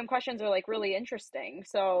some of the random questions are like really interesting.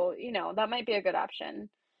 So, that might be a good option.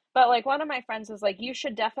 But like one of my friends was like, you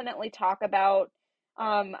should definitely talk about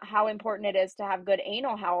how important it is to have good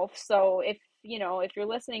anal health. So if you're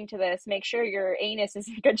listening to this, make sure your anus is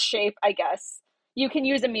in good shape, I guess. You can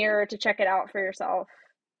use a mirror to check it out for yourself.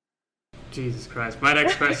 Jesus Christ. My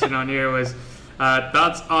next question on here was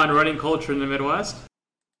thoughts on running culture in the Midwest?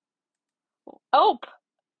 Ope.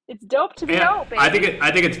 It's dope to be dope, baby.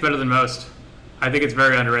 I think it's better than most. I think it's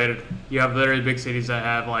very underrated. You have literally big cities that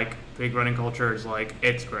have like big running cultures. Like,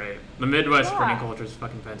 it's great. The Midwest running culture is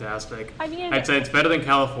fucking fantastic. I mean, I'd say it's better than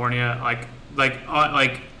California.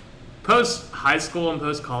 Like post high school and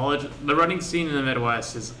post college, the running scene in the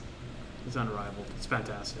Midwest is unrivaled. It's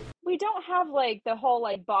fantastic. We don't have like the whole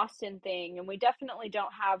like Boston thing, and we definitely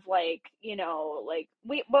don't have like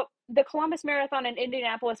but the Columbus Marathon and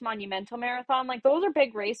Indianapolis Monumental Marathon, like those are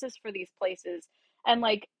big races for these places. And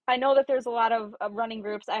like I know that there's a lot of running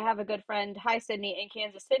groups. I have a good friend, hi Sydney, in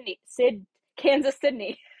Kansas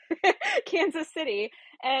City,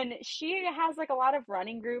 and she has like a lot of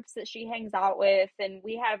running groups that she hangs out with, and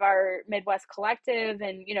we have our Midwest Collective,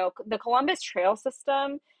 and the Columbus Trail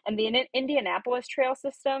System and the Indianapolis Trail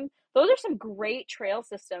System. Those are some great trail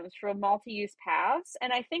systems for multi-use paths,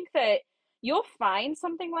 and I think that you'll find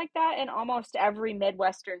something like that in almost every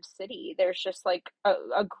Midwestern city. There's just like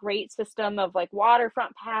a great system of like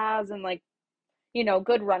waterfront paths and like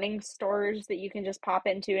good running stores that you can just pop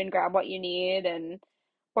into and grab what you need,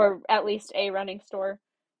 or at least a running store,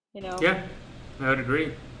 Yeah, I would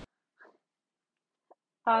agree.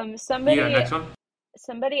 Next one?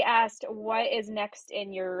 Somebody asked, what is next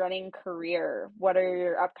in your running career? What are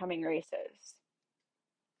your upcoming races?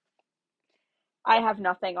 I have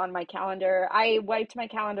nothing on my calendar. I wiped my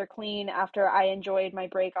calendar clean after I enjoyed my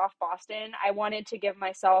break off Boston. I wanted to give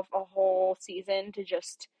myself a whole season to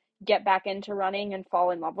just get back into running and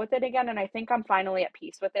fall in love with it again, and I think I'm finally at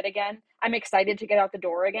peace with it again. I'm excited to get out the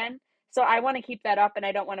door again, so I want to keep that up, and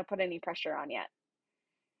I don't want to put any pressure on yet.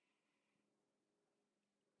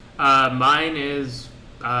 Mine is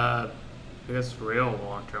I guess real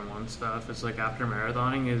long-term one stuff. It's like after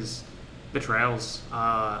marathoning is The trails.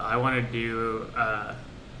 I want to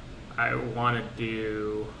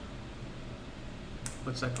do.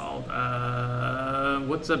 What's that called?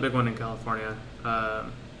 What's that big one in California?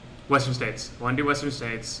 Western States. I want to do Western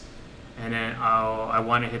States, and then I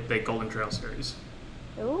want to hit the Golden Trail series.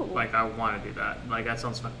 Ooh. Like, I want to do that. Like, that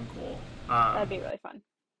sounds fucking cool. That'd be really fun.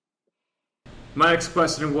 My next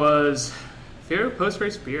question was favorite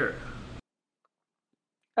post-race beer.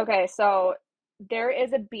 Okay, so there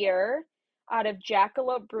is a beer out of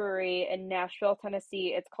Jackalope Brewery in Nashville,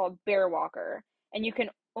 Tennessee. It's called Bear Walker, and you can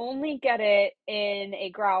only get it in a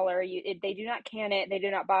growler. They do not can it, they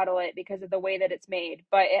do not bottle it because of the way that it's made.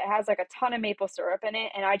 But it has like a ton of maple syrup in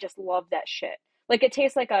it, and I just love that shit. Like it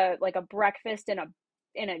tastes like a breakfast in a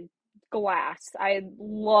glass. I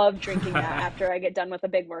love drinking that after I get done with a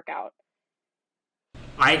big workout.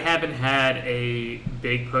 I haven't had a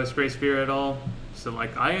big post-race beer at all. So,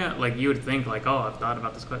 like, you would think, like, oh, I've thought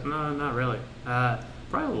about this question. No, not really.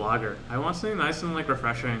 Probably a lager. I want something nice and, like,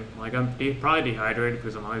 refreshing. Like, I'm probably dehydrated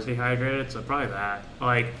because I'm always dehydrated, so probably that.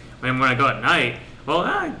 Like, when I go at night, well,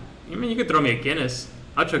 I mean, you could throw me a Guinness.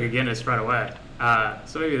 I'll chug a Guinness right away.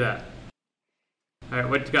 So maybe that. All right,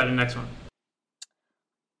 what you got in the next one?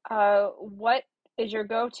 What is your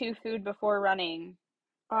go-to food before running?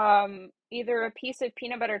 Either a piece of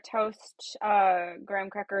peanut butter toast, graham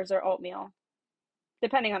crackers, or oatmeal,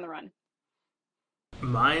 depending on the run.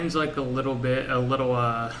 Mine's like a little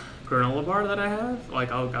granola bar that I have.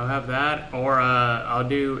 Like I'll have that, or I'll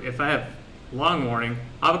do if I have long morning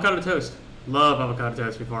avocado toast. Love avocado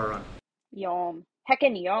toast before I run. Yum,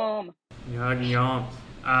 heckin' yum. Yum yum.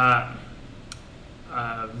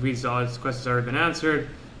 These all these questions have already been answered.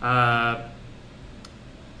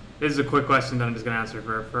 This is a quick question that I'm just gonna answer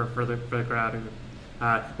for the crowd.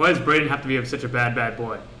 Why does Braden have to be such a bad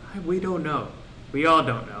boy? We don't know. We all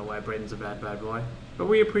don't know why Braden's a bad boy, but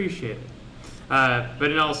we appreciate it.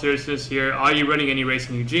 But in all seriousness here, are you running any race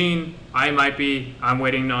in Eugene? I might be. I'm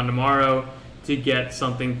waiting on tomorrow to get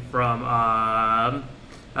something from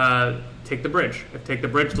Take the Bridge. If Take the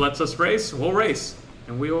Bridge lets us race, we'll race.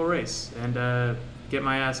 And we will race. And get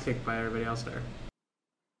my ass kicked by everybody else there.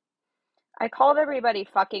 I called everybody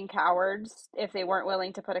fucking cowards if they weren't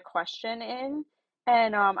willing to put a question in.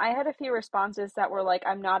 And I had a few responses that were like,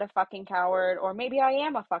 I'm not a fucking coward, or maybe I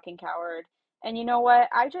am a fucking coward. And you know what?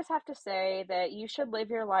 I just have to say that you should live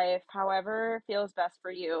your life however feels best for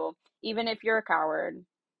you, even if you're a coward.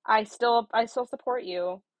 I still support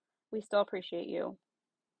you. We still appreciate you.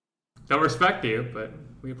 Don't respect you, but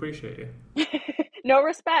we appreciate you. No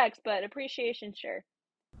respect, but appreciation, sure.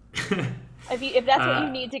 If that's what you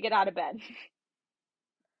need to get out of bed.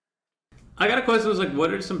 I got a question. Was like,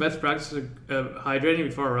 what are some best practices of hydrating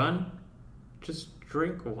before a run? Just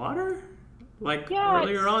drink water. Like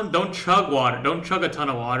earlier on, don't chug water. Don't chug a ton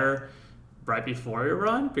of water right before you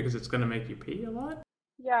run because it's gonna make you pee a lot.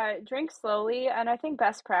 Yeah, drink slowly, and I think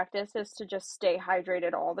best practice is to just stay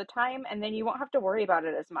hydrated all the time, and then you won't have to worry about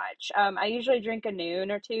it as much. I usually drink a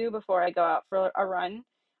noon or two before I go out for a run,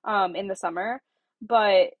 in the summer,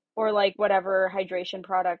 or like whatever hydration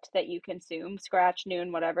product that you consume, Scratch,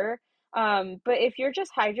 Noon, whatever. But if you're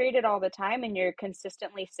just hydrated all the time and you're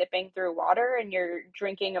consistently sipping through water and you're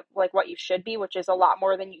drinking like what you should be, which is a lot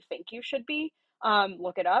more than you think you should be,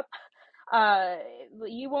 look it up. uh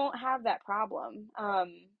you won't have that problem,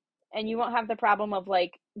 and you won't have the problem of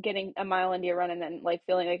like getting a mile into your run and then like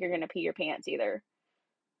feeling like you're gonna pee your pants either.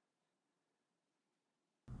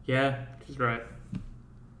 Yeah, she's right.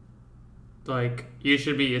 Like you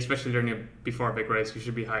should be, especially before a big race, you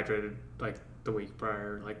should be hydrated like the week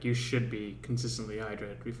prior. Like you should be consistently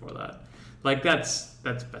hydrated before that. Like that's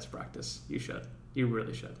best practice. You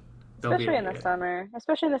really should. Especially in the summer.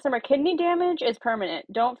 Especially in the summer. Kidney damage is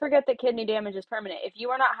permanent. Don't forget that kidney damage is permanent. If you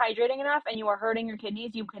are not hydrating enough and you are hurting your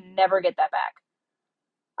kidneys, you can never get that back.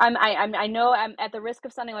 I know I'm at the risk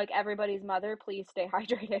of sounding like everybody's mother. Please stay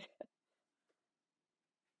hydrated.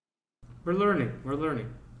 We're learning.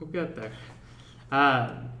 We'll get there.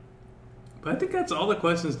 But I think that's all the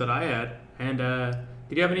questions that I had. And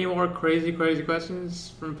did you have any more crazy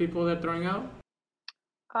questions from people that are throwing out?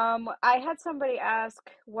 I had somebody ask,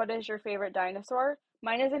 what is your favorite dinosaur?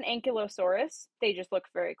 Mine is an ankylosaurus. They just look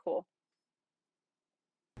very cool.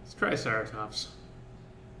 It's Triceratops.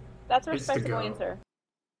 That's a respectable answer.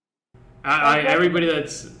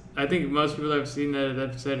 I think most people I've seen that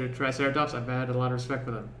have said a Triceratops, I've had a lot of respect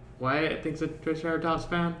for them. Wyatt thinks a Triceratops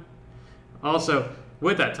fan. Also,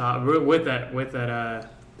 with that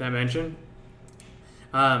mention,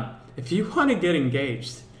 if you want to get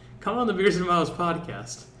engaged, come on the Beers and Miles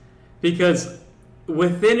podcast, because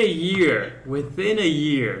within a year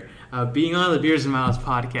of being on the Beers and Miles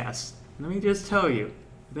podcast, let me just tell you,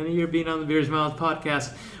 then a year being on the Beers Miles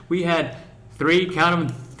podcast, we had three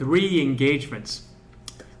engagements.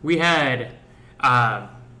 We had,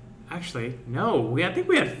 actually, no, I think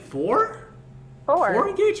we had four? Four. Four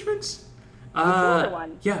engagements?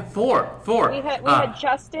 One. Yeah, four. We had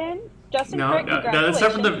Justin. No, Crick, let's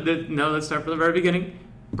start from let's start from the very beginning.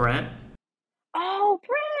 Brent. Oh,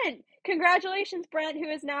 Brent! Congratulations, Brent, who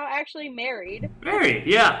is now actually married. Married,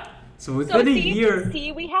 yeah. So within a year.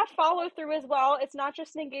 See, we have follow through as well. It's not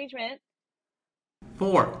just an engagement.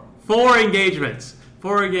 Four engagements.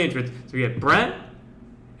 So we had Brent,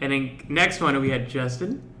 and then next one we had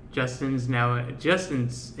Justin. Justin's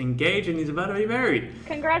engaged and he's about to be married.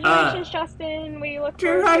 Congratulations, Justin. We look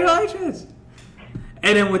forward Congratulations.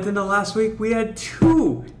 And then within the last week we had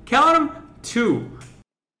two. Count them, two.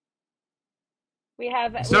 We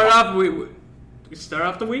start off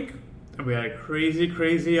the week. We had a crazy.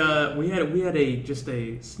 We had a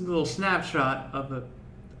little snapshot of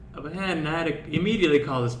a hand, and I had to immediately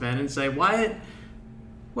call this man and say, Wyatt,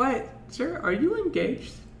 sir, are you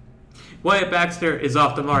engaged? Wyatt Baxter is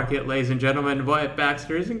off the market, ladies and gentlemen. Wyatt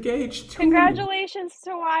Baxter is engaged too. Congratulations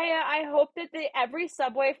to Wyatt. I hope that every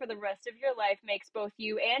Subway for the rest of your life makes both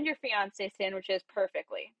you and your fiance sandwiches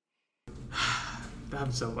perfectly.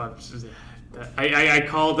 I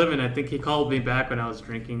called him, and I think he called me back when I was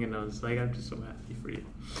drinking, and I was like, I'm just so happy for you.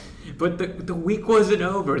 But the week wasn't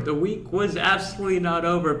over. The week was absolutely not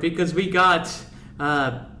over because we got...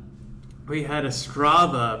 we had a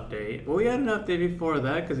Strava update. Well, we had an update before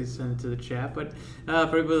that because he sent it to the chat. But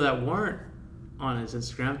for people that weren't on his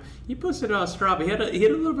Instagram, he posted on Strava. He had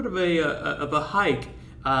a little bit of a hike. He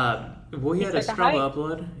had a Strava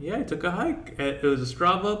upload. Yeah, he took a hike. It was a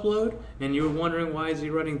Strava upload, and you were wondering why is he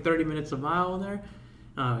running 30 minutes a mile in there?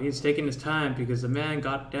 He's taking his time because the man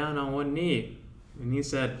got down on one knee, and he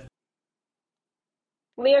said,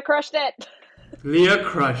 "Leah crushed it." Leah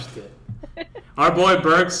crushed it. Our boy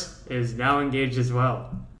Burks is now engaged as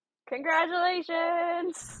well.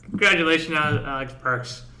 Congratulations! Congratulations, Alex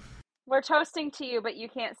Burks. We're toasting to you, but you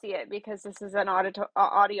can't see it because this is an audio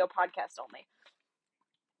podcast only.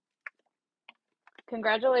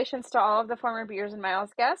 Congratulations to all of the former Beers and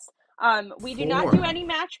Miles guests. We do not do any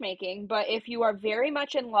matchmaking, but if you are very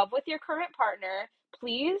much in love with your current partner,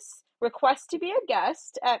 please request to be a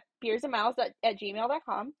guest at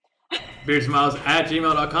beersandmiles@gmail.com.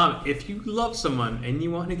 beersandmiles@gmail.com. If you love someone and you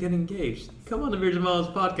want to get engaged, come on the Beers and Miles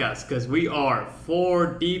podcast because we are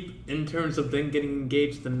 4 deep in terms of them getting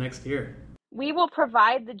engaged the next year. We will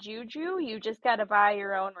provide the juju. You just got to buy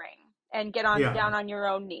your own ring and get down on your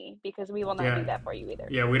own knee because we will not do that for you either.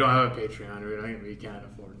 Yeah, we don't have a Patreon. We can't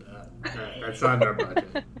afford that. That's not our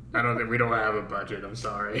budget. We don't have a budget. I'm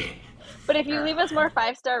sorry. But if you leave us more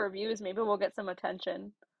 5-star reviews, maybe we'll get some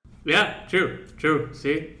attention. Yeah, true.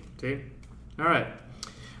 See? All right.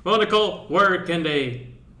 Well, Nicole, where can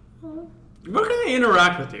they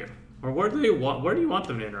interact with you? Or where do you want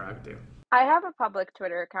them to interact with you? I have a public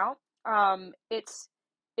Twitter account. It's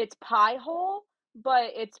Piehole,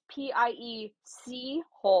 but it's PIEC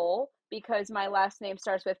hole because my last name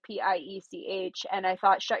starts with PIECH, and I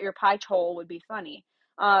thought shut your pie hole would be funny.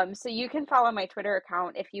 So you can follow my Twitter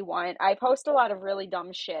account if you want. I post a lot of really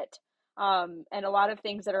dumb shit. And a lot of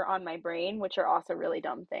things that are on my brain, which are also really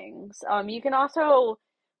dumb things. You can also,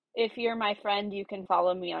 if you're my friend, you can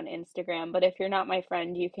follow me on Instagram. But if you're not my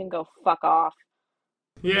friend, you can go fuck off.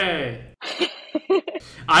 Yay!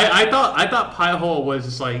 I thought Piehole was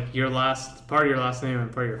just like part of your last name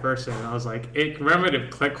and part of your first name. And I was like, it remembered to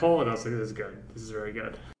click hole, and I was like, this is good. This is very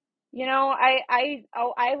good. You know, I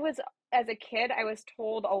was. As a kid, I was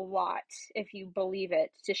told a lot, if you believe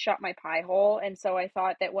it, to shut my pie hole. And so I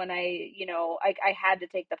thought that when I had to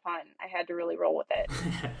take the pun. I had to really roll with it.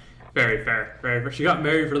 Very fair. Very fair. She got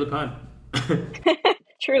married for the pun.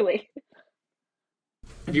 Truly.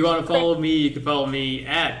 If you want to follow me, you can follow me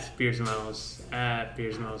at beersandmiles at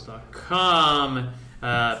beersandmiles.com.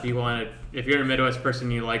 If you're a Midwest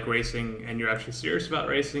person, you like racing, and you're actually serious about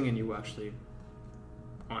racing, and you actually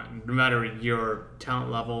want, no matter your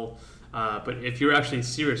talent level, but if you're actually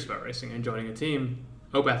serious about racing and joining a team,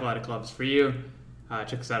 Ope Athletic Club is for you.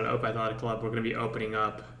 Check us out at Ope Athletic Club. We're going to be opening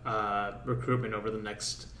up recruitment over the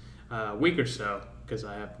next week or so because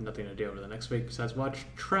I have nothing to do over the next week besides watch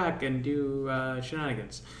track and do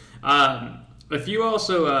shenanigans. If you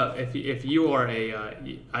also, if you are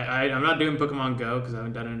I'm not doing Pokemon Go because I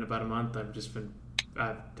haven't done it in about a month. I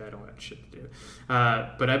don't have shit to do.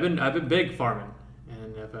 But I've been big farming,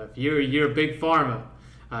 and if you're a big pharma,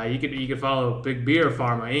 you could follow Big Beer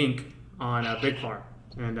Pharma Inc. on Big Farm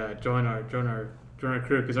and join our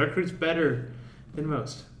crew because our crew's better than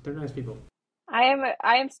most. They're nice people.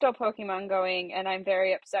 I am still Pokemon going, and I'm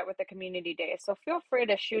very upset with the community day. So feel free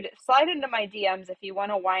to slide into my DMs if you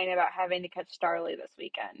want to whine about having to catch Starly this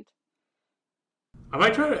weekend. I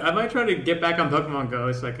might try to get back on Pokemon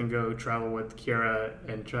Go so I can go travel with Kira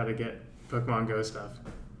and try to get Pokemon Go stuff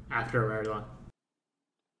after a marathon.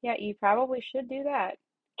 Yeah, you probably should do that.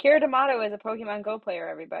 Kira D'Amato is a Pokemon Go player,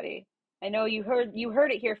 everybody. I know you heard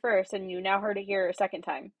it here first, and you now heard it here a second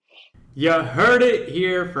time. You heard it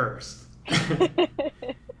here first.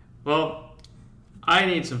 Well, I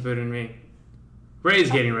need some food in me.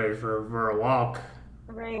 Ray's getting ready for a walk,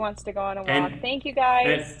 Ray wants to go on a walk. and Thank you and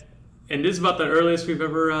guys. and this is about the earliest we've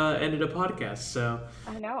ever ended a podcast. So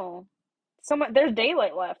I know. There's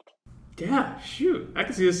daylight left. yeah, shoot, I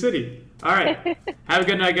can see the city. All right, have a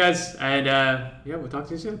good night, guys, and yeah, we'll talk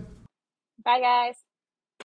to you soon. Bye, guys.